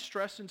heavy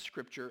stress in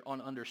Scripture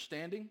on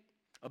understanding,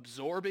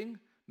 absorbing,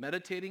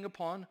 meditating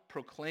upon,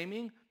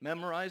 proclaiming,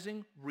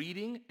 memorizing,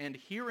 reading, and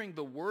hearing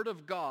the Word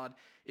of God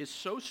is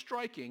so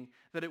striking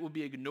that it will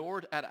be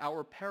ignored at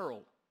our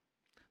peril.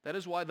 That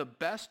is why the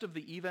best of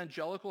the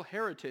evangelical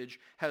heritage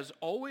has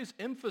always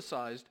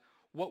emphasized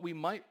what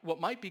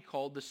might be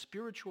called the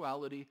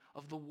spirituality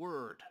of the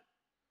Word.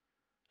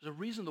 There's a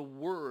reason the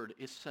Word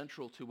is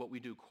central to what we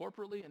do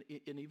corporately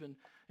and even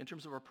in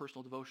terms of our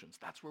personal devotions.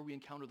 That's where we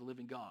encounter the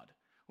living God,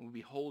 when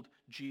we behold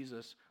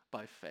Jesus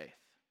by faith.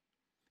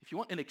 If you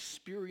want an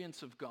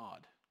experience of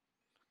God,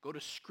 Go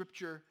to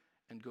Scripture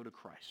and go to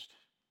Christ.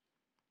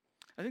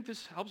 I think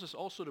this helps us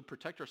also to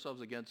protect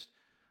ourselves against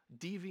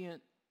deviant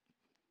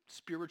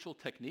spiritual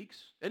techniques.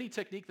 Any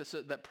technique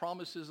that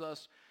promises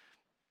us,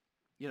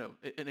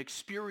 an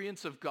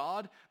experience of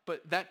God,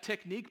 but that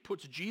technique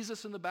puts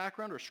Jesus in the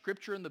background or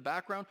Scripture in the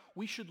background,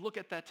 we should look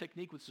at that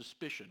technique with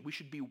suspicion. We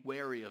should be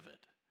wary of it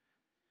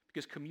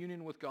because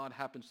communion with God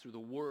happens through the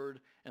Word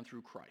and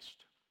through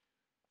Christ.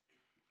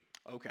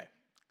 Okay.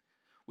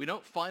 We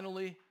note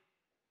finally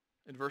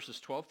in verses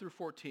 12 through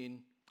 14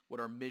 what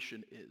our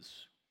mission is.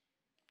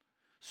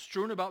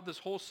 Strewn about this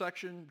whole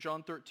section,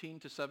 John 13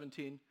 to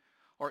 17,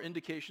 are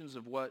indications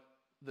of what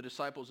the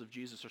disciples of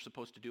Jesus are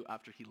supposed to do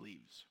after he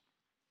leaves.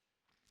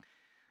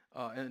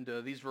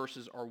 These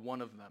verses are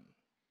one of them.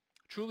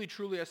 Truly,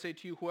 truly, I say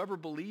to you, whoever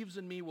believes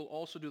in me will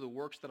also do the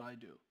works that I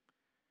do.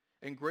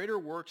 And greater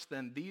works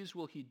than these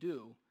will he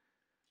do,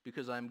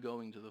 because I am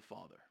going to the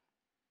Father.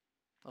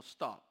 Now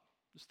stop.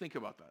 Just think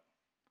about that.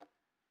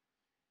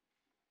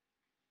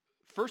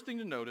 First thing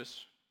to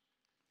notice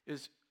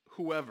is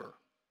whoever.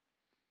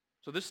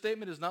 So this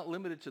statement is not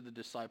limited to the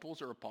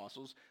disciples or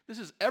apostles. This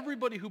is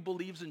everybody who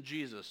believes in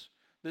Jesus.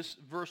 This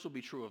verse will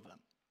be true of them.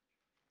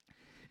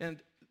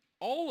 And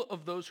all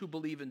of those who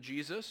believe in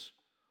Jesus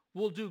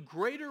will do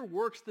greater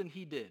works than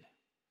he did.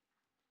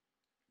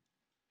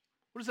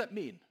 What does that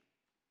mean?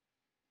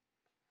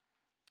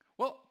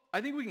 Well,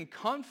 I think we can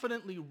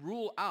confidently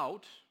rule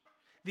out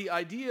the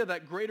idea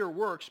that greater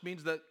works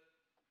means that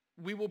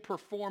we will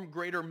perform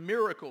greater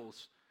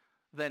miracles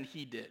than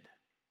he did.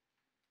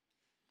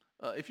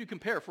 If you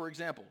compare, for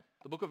example,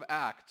 the book of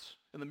Acts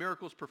and the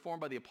miracles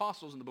performed by the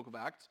apostles in the book of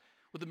Acts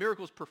with the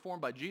miracles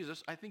performed by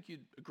Jesus, I think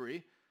you'd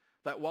agree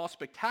that while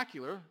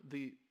spectacular,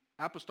 the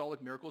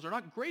apostolic miracles are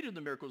not greater than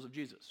the miracles of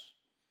Jesus.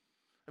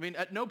 I mean,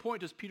 at no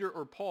point does Peter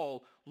or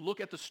Paul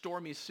look at the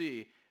stormy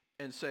sea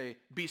and say,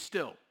 "Be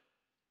still,"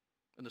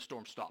 and the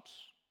storm stops.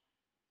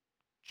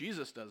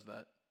 Jesus does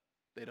that.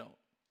 They don't.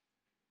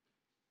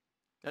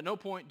 At no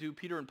point do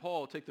Peter and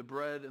Paul take the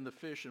bread and the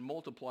fish and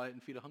multiply it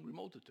and feed a hungry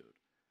multitude.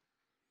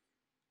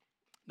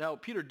 Now,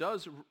 Peter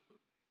does,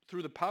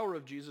 through the power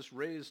of Jesus,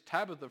 raise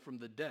Tabitha from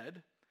the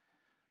dead,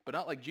 but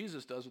not like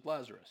Jesus does with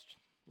Lazarus.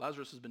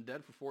 Lazarus has been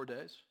dead for 4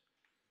 days,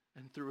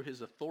 and through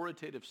his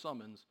authoritative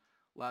summons,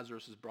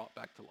 Lazarus is brought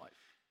back to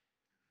life.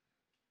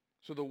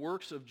 So the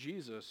works of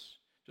Jesus,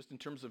 just in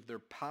terms of their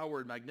power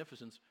and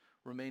magnificence,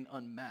 remain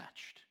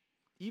unmatched,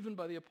 even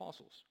by the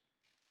apostles.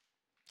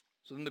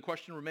 So then the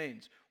question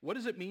remains, what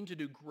does it mean to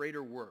do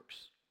greater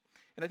works?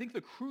 And I think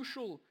the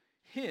crucial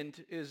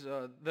hint is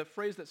the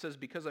phrase that says,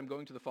 because I'm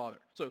going to the Father.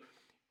 So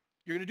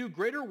you're going to do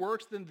greater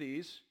works than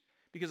these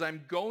because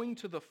I'm going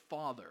to the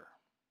Father.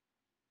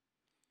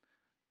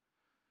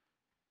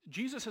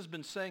 Jesus has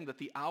been saying that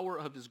the hour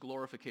of his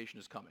glorification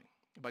is coming.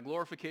 By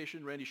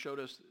glorification, Randy showed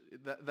us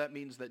that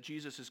means that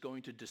Jesus is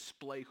going to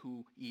display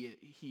who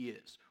he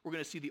is. We're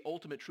going to see the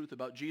ultimate truth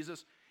about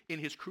Jesus in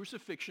his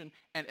crucifixion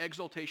and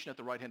exaltation at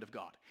the right hand of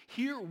God.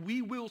 Here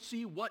we will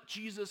see what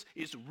Jesus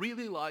is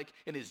really like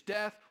in his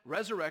death,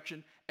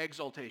 resurrection,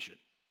 exaltation.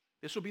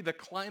 This will be the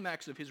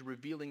climax of his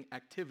revealing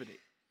activity.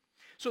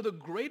 So the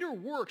greater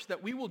works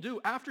that we will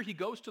do after he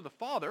goes to the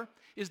Father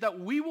is that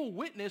we will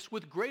witness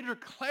with greater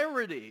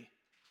clarity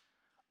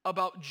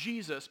about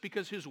Jesus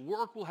because his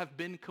work will have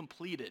been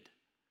completed.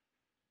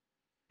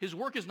 His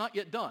work is not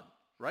yet done,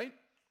 right?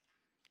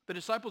 The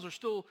disciples are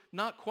still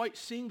not quite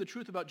seeing the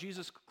truth about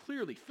Jesus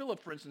clearly.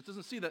 Philip, for instance,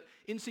 doesn't see that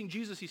in seeing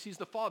Jesus he sees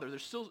the Father.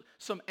 There's still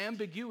some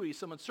ambiguity,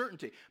 some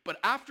uncertainty. But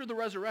after the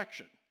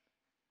resurrection,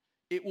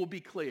 it will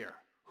be clear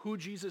who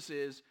Jesus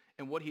is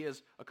and what he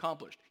has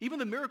accomplished. Even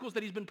the miracles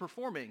that he's been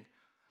performing,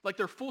 like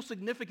their full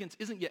significance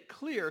isn't yet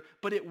clear,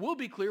 but it will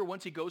be clear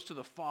once he goes to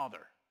the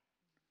Father.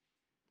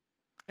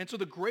 And so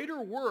the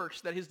greater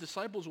works that his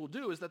disciples will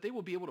do is that they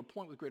will be able to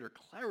point with greater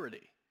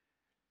clarity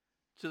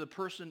to the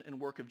person and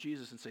work of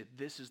Jesus and say,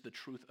 this is the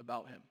truth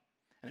about him.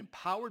 And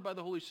empowered by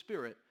the Holy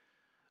Spirit,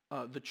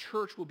 the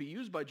church will be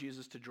used by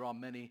Jesus to draw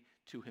many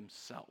to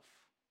himself.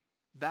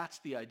 That's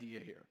the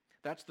idea here.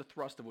 That's the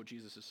thrust of what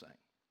Jesus is saying.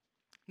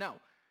 Now,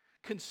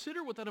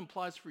 consider what that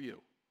implies for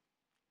you.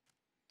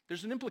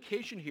 There's an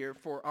implication here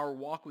for our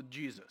walk with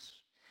Jesus.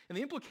 And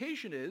the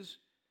implication is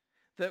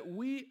that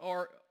we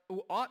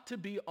ought to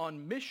be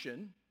on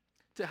mission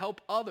to help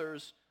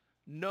others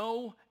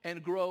know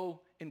and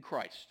grow in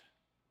Christ.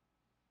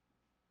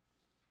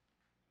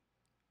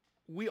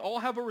 We all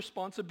have a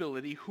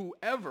responsibility,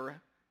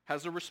 whoever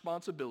has a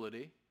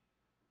responsibility,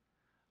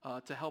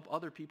 to help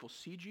other people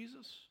see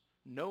Jesus,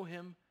 know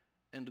him,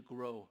 and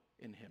grow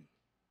in him.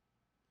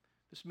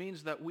 This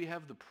means that we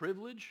have the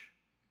privilege,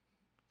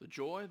 the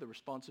joy, the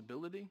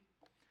responsibility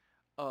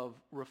of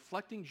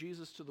reflecting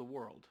Jesus to the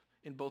world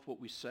in both what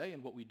we say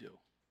and what we do.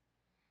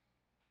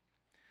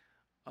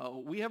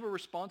 We have a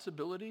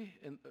responsibility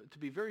to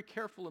be very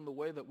careful in the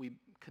way that we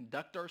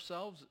conduct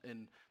ourselves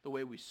and the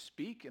way we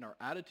speak and our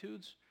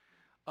attitudes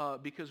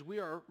because we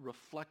are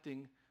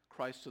reflecting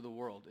Christ to the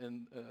world.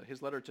 In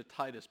his letter to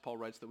Titus, Paul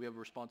writes that we have a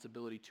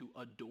responsibility to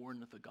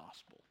adorn the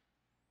gospel.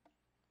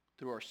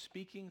 through our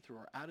speaking, through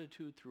our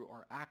attitude, through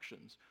our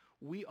actions,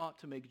 we ought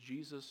to make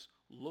Jesus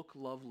look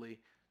lovely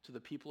to the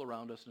people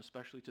around us and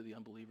especially to the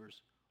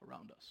unbelievers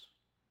around us.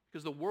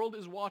 Because the world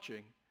is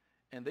watching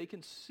and they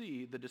can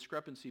see the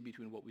discrepancy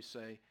between what we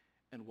say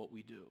and what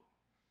we do.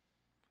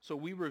 So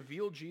we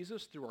reveal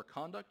Jesus through our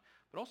conduct,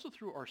 but also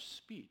through our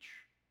speech.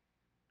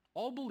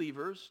 All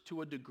believers,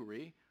 to a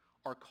degree,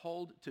 are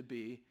called to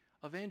be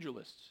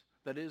evangelists,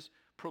 that is,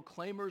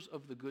 proclaimers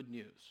of the good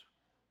news.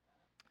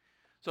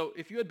 So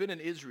if you had been an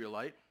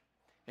Israelite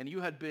and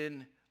you had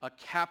been a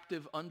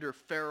captive under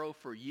Pharaoh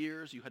for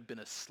years, you had been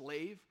a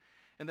slave,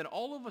 and then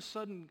all of a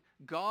sudden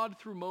God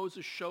through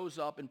Moses shows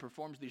up and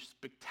performs these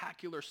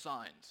spectacular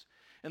signs,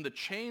 and the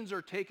chains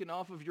are taken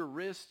off of your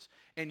wrists,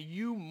 and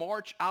you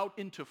march out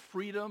into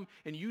freedom,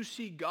 and you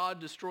see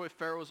God destroy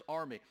Pharaoh's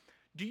army.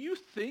 Do you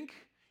think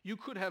you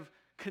could have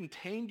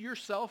contained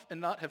yourself and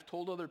not have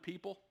told other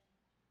people?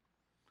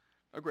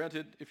 Now,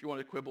 granted, if you want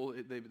to quibble,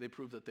 they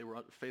proved that they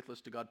were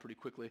faithless to God pretty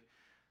quickly.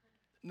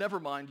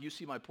 Never mind, you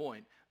see my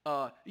point.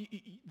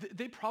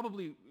 They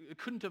probably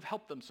couldn't have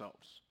helped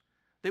themselves.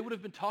 They would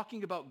have been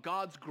talking about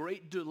God's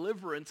great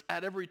deliverance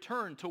at every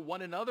turn to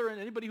one another and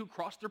anybody who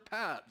crossed their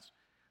paths.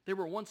 They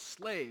were once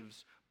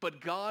slaves, but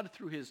God,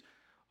 through his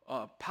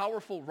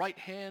powerful right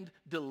hand,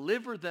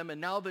 delivered them, and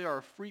now they are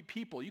a free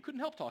people. You couldn't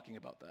help talking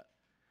about that.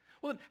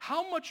 Well, then,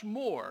 how much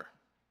more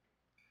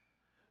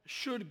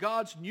should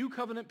God's new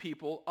covenant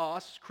people,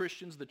 us,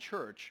 Christians, the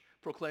church,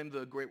 proclaim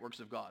the great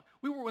works of God?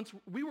 We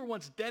were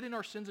once dead in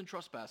our sins and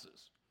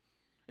trespasses,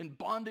 in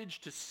bondage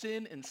to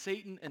sin and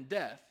Satan and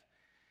death.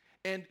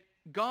 And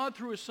God,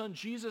 through his son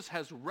Jesus,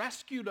 has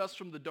rescued us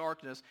from the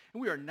darkness,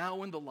 and we are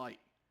now in the light.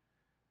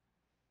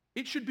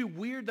 It should be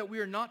weird that we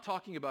are not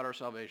talking about our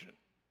salvation.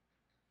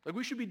 Like,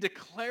 we should be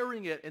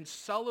declaring it and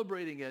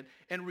celebrating it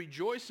and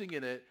rejoicing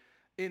in it,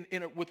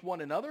 with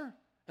one another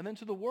and then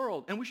to the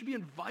world. And we should be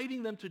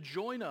inviting them to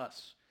join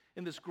us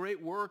in this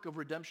great work of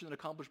redemption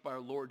accomplished by our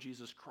Lord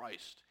Jesus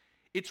Christ.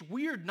 It's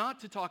weird not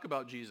to talk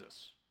about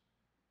Jesus.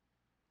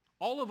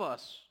 All of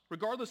us,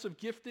 regardless of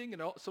gifting,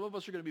 and some of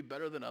us are going to be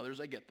better than others,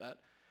 I get that.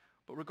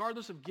 But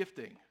regardless of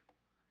gifting,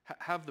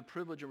 have the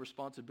privilege and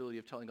responsibility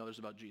of telling others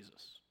about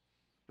Jesus.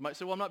 You might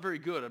say, well, I'm not very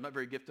good. I'm not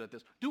very gifted at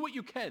this. Do what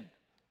you can.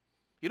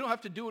 You don't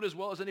have to do it as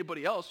well as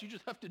anybody else. You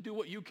just have to do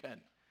what you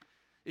can.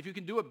 If you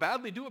can do it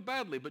badly,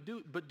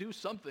 but do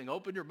something.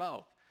 Open your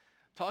mouth.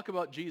 Talk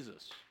about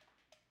Jesus.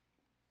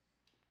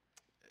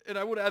 And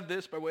I would add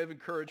this by way of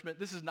encouragement.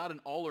 This is not an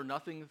all or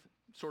nothing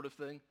sort of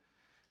thing.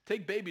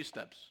 Take baby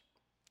steps.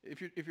 If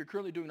you're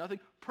currently doing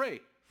nothing,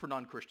 pray for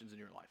non-Christians in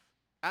your life.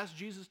 Ask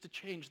Jesus to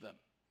change them.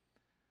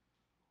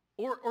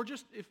 Or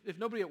just, if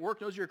nobody at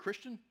work knows you're a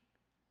Christian,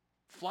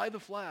 fly the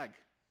flag.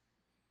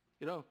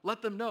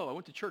 Let them know, I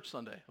went to church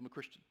Sunday. I'm a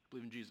Christian. I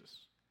believe in Jesus.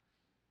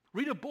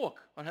 Read a book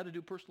on how to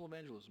do personal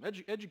evangelism.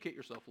 Educate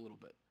yourself a little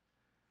bit.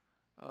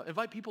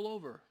 Invite people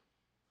over.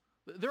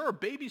 There are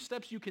baby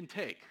steps you can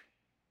take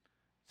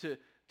to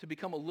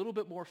become a little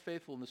bit more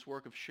faithful in this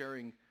work of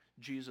sharing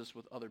Jesus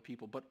with other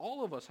people. But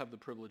all of us have the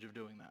privilege of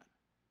doing that.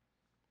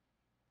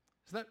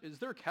 Is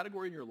there a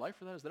category in your life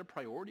for that? Is that a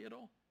priority at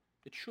all?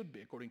 It should be,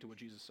 according to what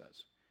Jesus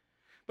says.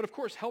 But of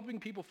course, helping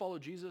people follow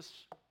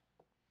Jesus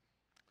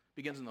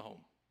begins in the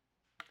home.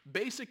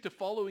 Basic to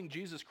following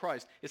Jesus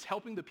Christ is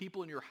helping the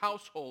people in your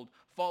household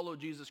follow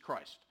Jesus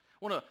Christ.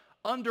 I want to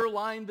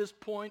underline this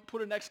point,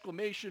 put an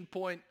exclamation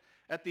point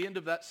at the end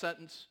of that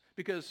sentence,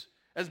 because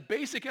as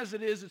basic as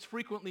it is, it's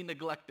frequently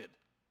neglected.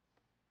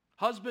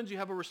 Husbands, you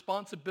have a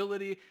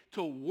responsibility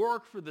to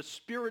work for the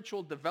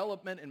spiritual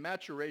development and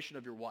maturation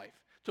of your wife,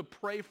 to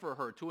pray for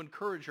her, to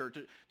encourage her,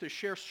 to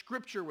share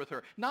scripture with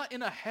her, not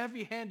in a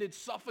heavy-handed,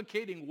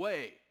 suffocating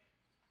way.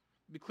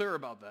 Be clear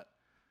about that.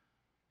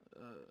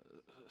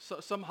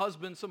 Some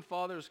husbands, some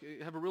fathers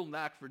have a real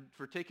knack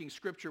for taking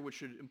scripture, which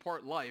should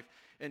impart life,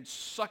 and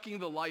sucking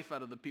the life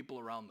out of the people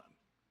around them.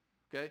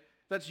 Okay? If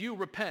that's you,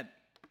 repent.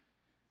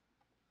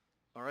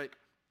 All right?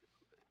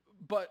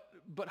 But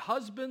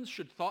husbands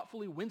should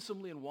thoughtfully,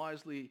 winsomely, and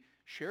wisely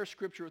share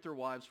scripture with their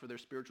wives for their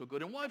spiritual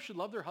good. And wives should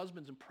love their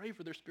husbands and pray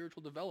for their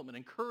spiritual development,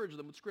 encourage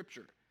them with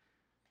scripture.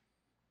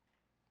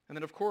 And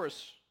then, of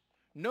course,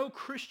 no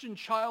Christian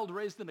child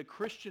raised in a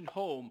Christian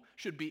home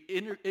should be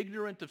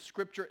ignorant of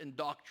scripture and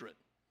doctrine.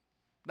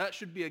 That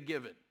should be a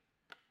given.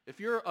 If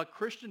you're a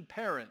Christian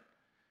parent,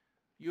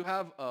 you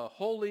have a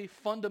holy,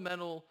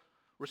 fundamental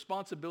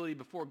responsibility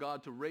before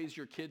God to raise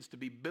your kids to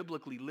be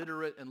biblically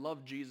literate and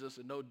love Jesus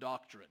and know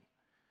doctrine,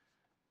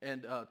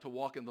 and to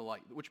walk in the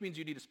light, which means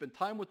you need to spend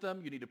time with them,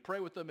 you need to pray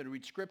with them and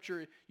read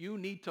scripture. You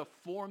need to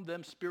form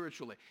them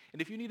spiritually.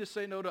 And if you need to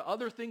say no to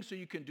other things so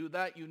you can do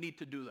that, you need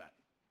to do that.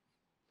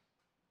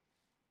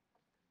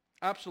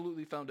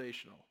 Absolutely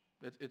foundational.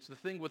 It's the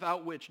thing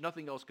without which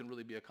nothing else can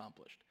really be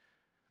accomplished.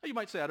 Now, you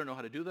might say, I don't know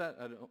how to do that.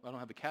 I don't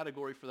have a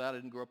category for that. I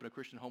didn't grow up in a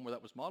Christian home where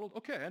that was modeled.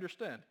 Okay, I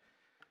understand.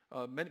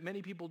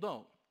 Many people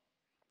don't.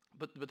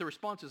 But the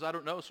response is, I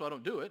don't know, so I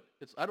don't do it.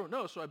 It's, I don't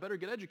know, so I better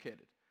get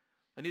educated.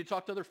 I need to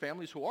talk to other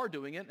families who are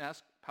doing it and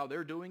ask how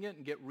they're doing it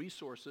and get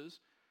resources.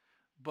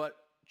 But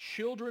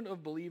children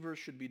of believers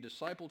should be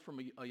discipled from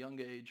a young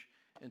age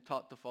and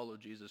taught to follow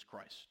Jesus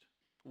Christ.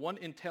 One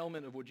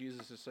entailment of what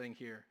Jesus is saying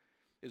here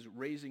is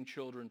raising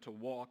children to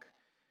walk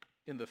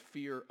in the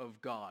fear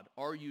of God.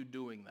 Are you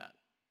doing that?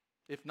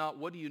 If not,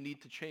 what do you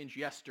need to change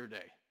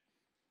yesterday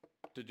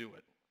to do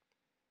it?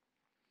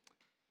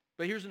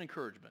 But here's an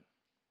encouragement.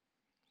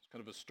 It's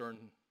kind of a stern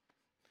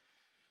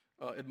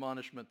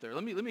admonishment there.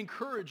 Let me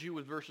encourage you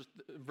with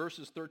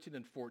verses 13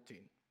 and 14.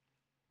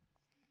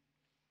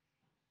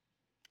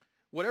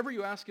 Whatever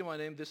you ask in my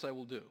name, this I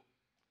will do,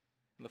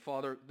 and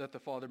that the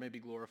Father may be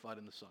glorified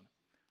in the Son.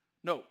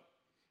 Note,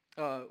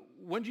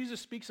 when Jesus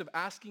speaks of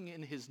asking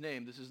in his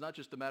name, this is not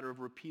just a matter of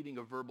repeating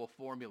a verbal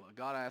formula.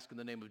 God asks in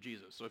the name of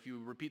Jesus. So if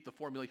you repeat the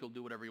formula, he'll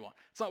do whatever you want.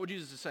 It's not what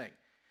Jesus is saying.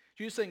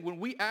 Jesus is saying when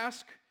we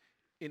ask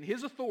in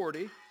his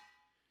authority,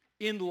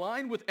 in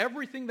line with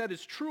everything that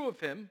is true of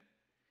him,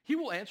 he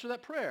will answer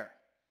that prayer.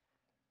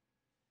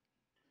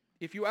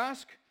 If you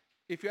ask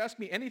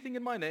me anything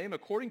in my name,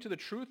 according to the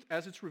truth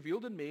as it's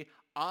revealed in me,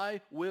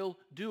 I will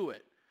do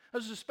it.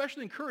 This is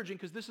especially encouraging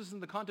because this is in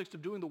the context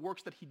of doing the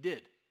works that he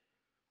did,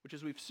 which,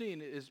 as we've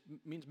seen,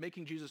 means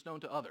making Jesus known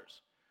to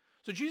others.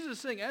 So Jesus is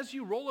saying, as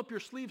you roll up your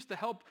sleeves to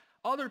help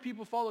other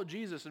people follow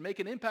Jesus and make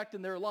an impact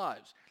in their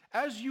lives,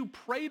 as you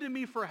pray to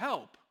me for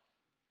help,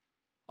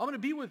 I'm going to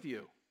be with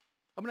you.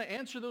 I'm going to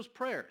answer those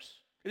prayers.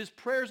 It is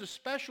prayers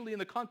especially in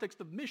the context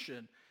of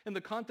mission, in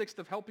the context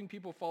of helping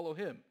people follow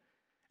him.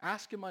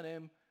 Ask in my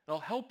name, and I'll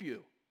help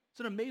you. It's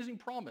an amazing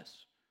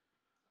promise.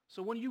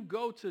 So when you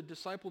go to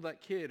disciple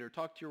that kid or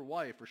talk to your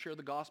wife or share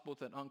the gospel with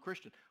that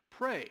non-Christian,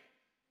 pray.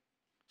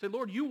 Say,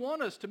 Lord, you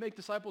want us to make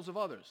disciples of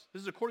others.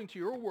 This is according to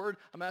your word.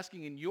 I'm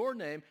asking in your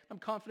name. I'm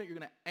confident you're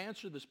going to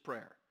answer this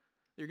prayer.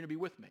 You're going to be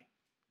with me.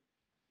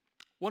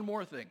 One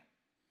more thing.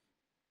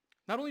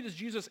 Not only does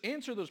Jesus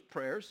answer those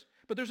prayers,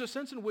 but there's a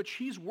sense in which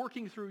he's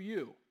working through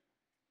you.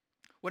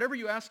 Whatever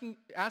you ask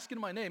in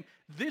my name,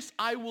 this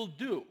I will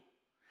do.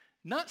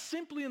 Not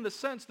simply in the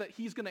sense that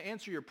he's going to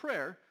answer your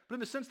prayer, but in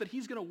the sense that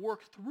he's going to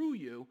work through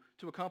you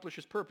to accomplish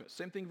his purpose.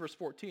 Same thing, verse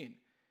 14.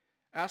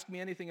 Ask me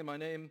anything in my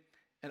name,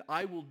 and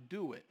I will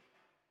do it.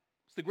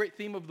 It's the great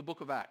theme of the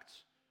book of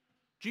Acts.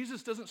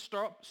 Jesus doesn't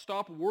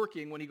stop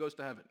working when he goes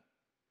to heaven.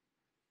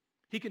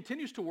 He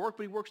continues to work,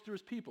 but he works through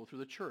his people, through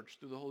the church,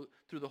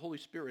 through the Holy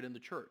Spirit in the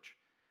church.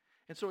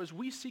 And so as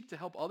we seek to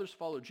help others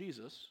follow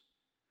Jesus,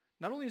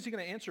 not only is he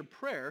going to answer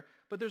prayer,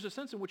 but there's a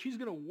sense in which he's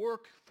going to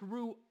work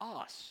through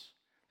us.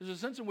 There's a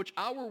sense in which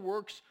our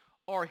works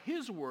are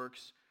his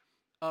works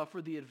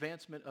for the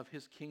advancement of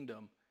his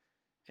kingdom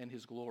and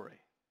his glory.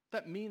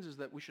 What that means is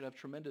that we should have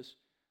tremendous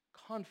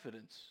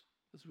confidence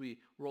as we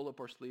roll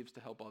up our sleeves to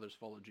help others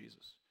follow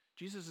Jesus.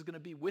 Jesus is going to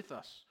be with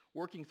us,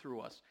 working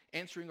through us,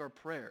 answering our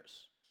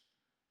prayers.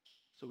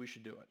 So we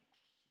should do it.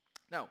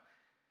 Now,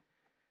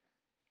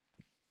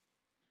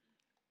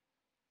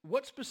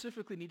 what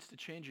specifically needs to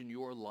change in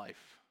your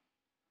life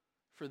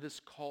for this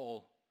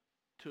call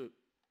to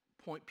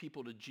point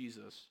people to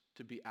Jesus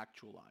to be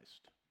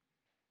actualized?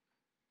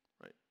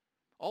 Right?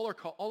 All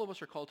of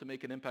us are called to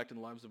make an impact in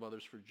the lives of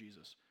others for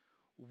Jesus.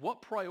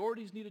 What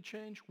priorities need to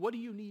change? What do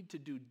you need to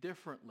do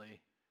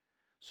differently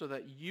so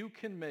that you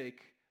can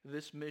make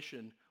this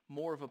mission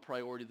more of a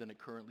priority than it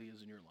currently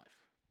is in your life?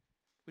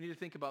 We need to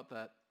think about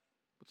that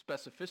with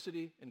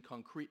specificity and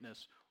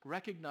concreteness,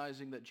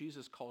 recognizing that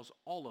Jesus calls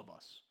all of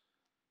us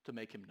to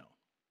make him known.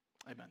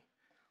 Amen.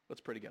 Let's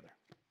pray together.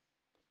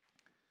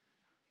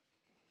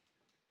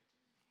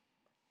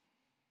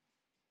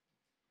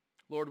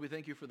 Lord, we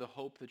thank you for the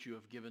hope that you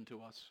have given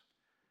to us.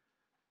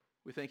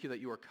 We thank you that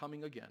you are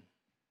coming again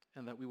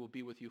and that we will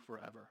be with you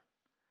forever.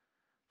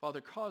 Father,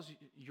 cause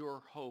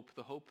your hope,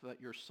 the hope that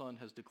your Son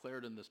has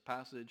declared in this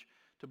passage,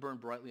 to burn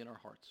brightly in our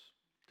hearts,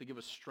 to give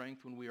us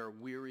strength when we are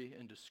weary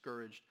and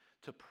discouraged,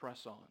 to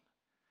press on.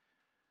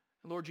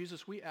 And Lord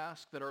Jesus, we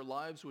ask that our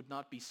lives would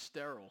not be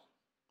sterile,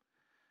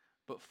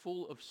 but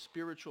full of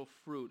spiritual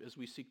fruit as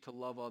we seek to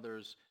love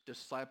others,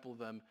 disciple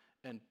them,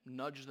 and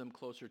nudge them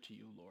closer to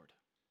you, Lord.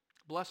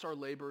 Bless our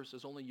labors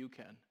as only you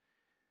can.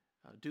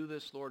 Do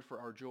this, Lord, for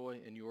our joy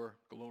and your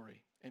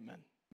glory. Amen.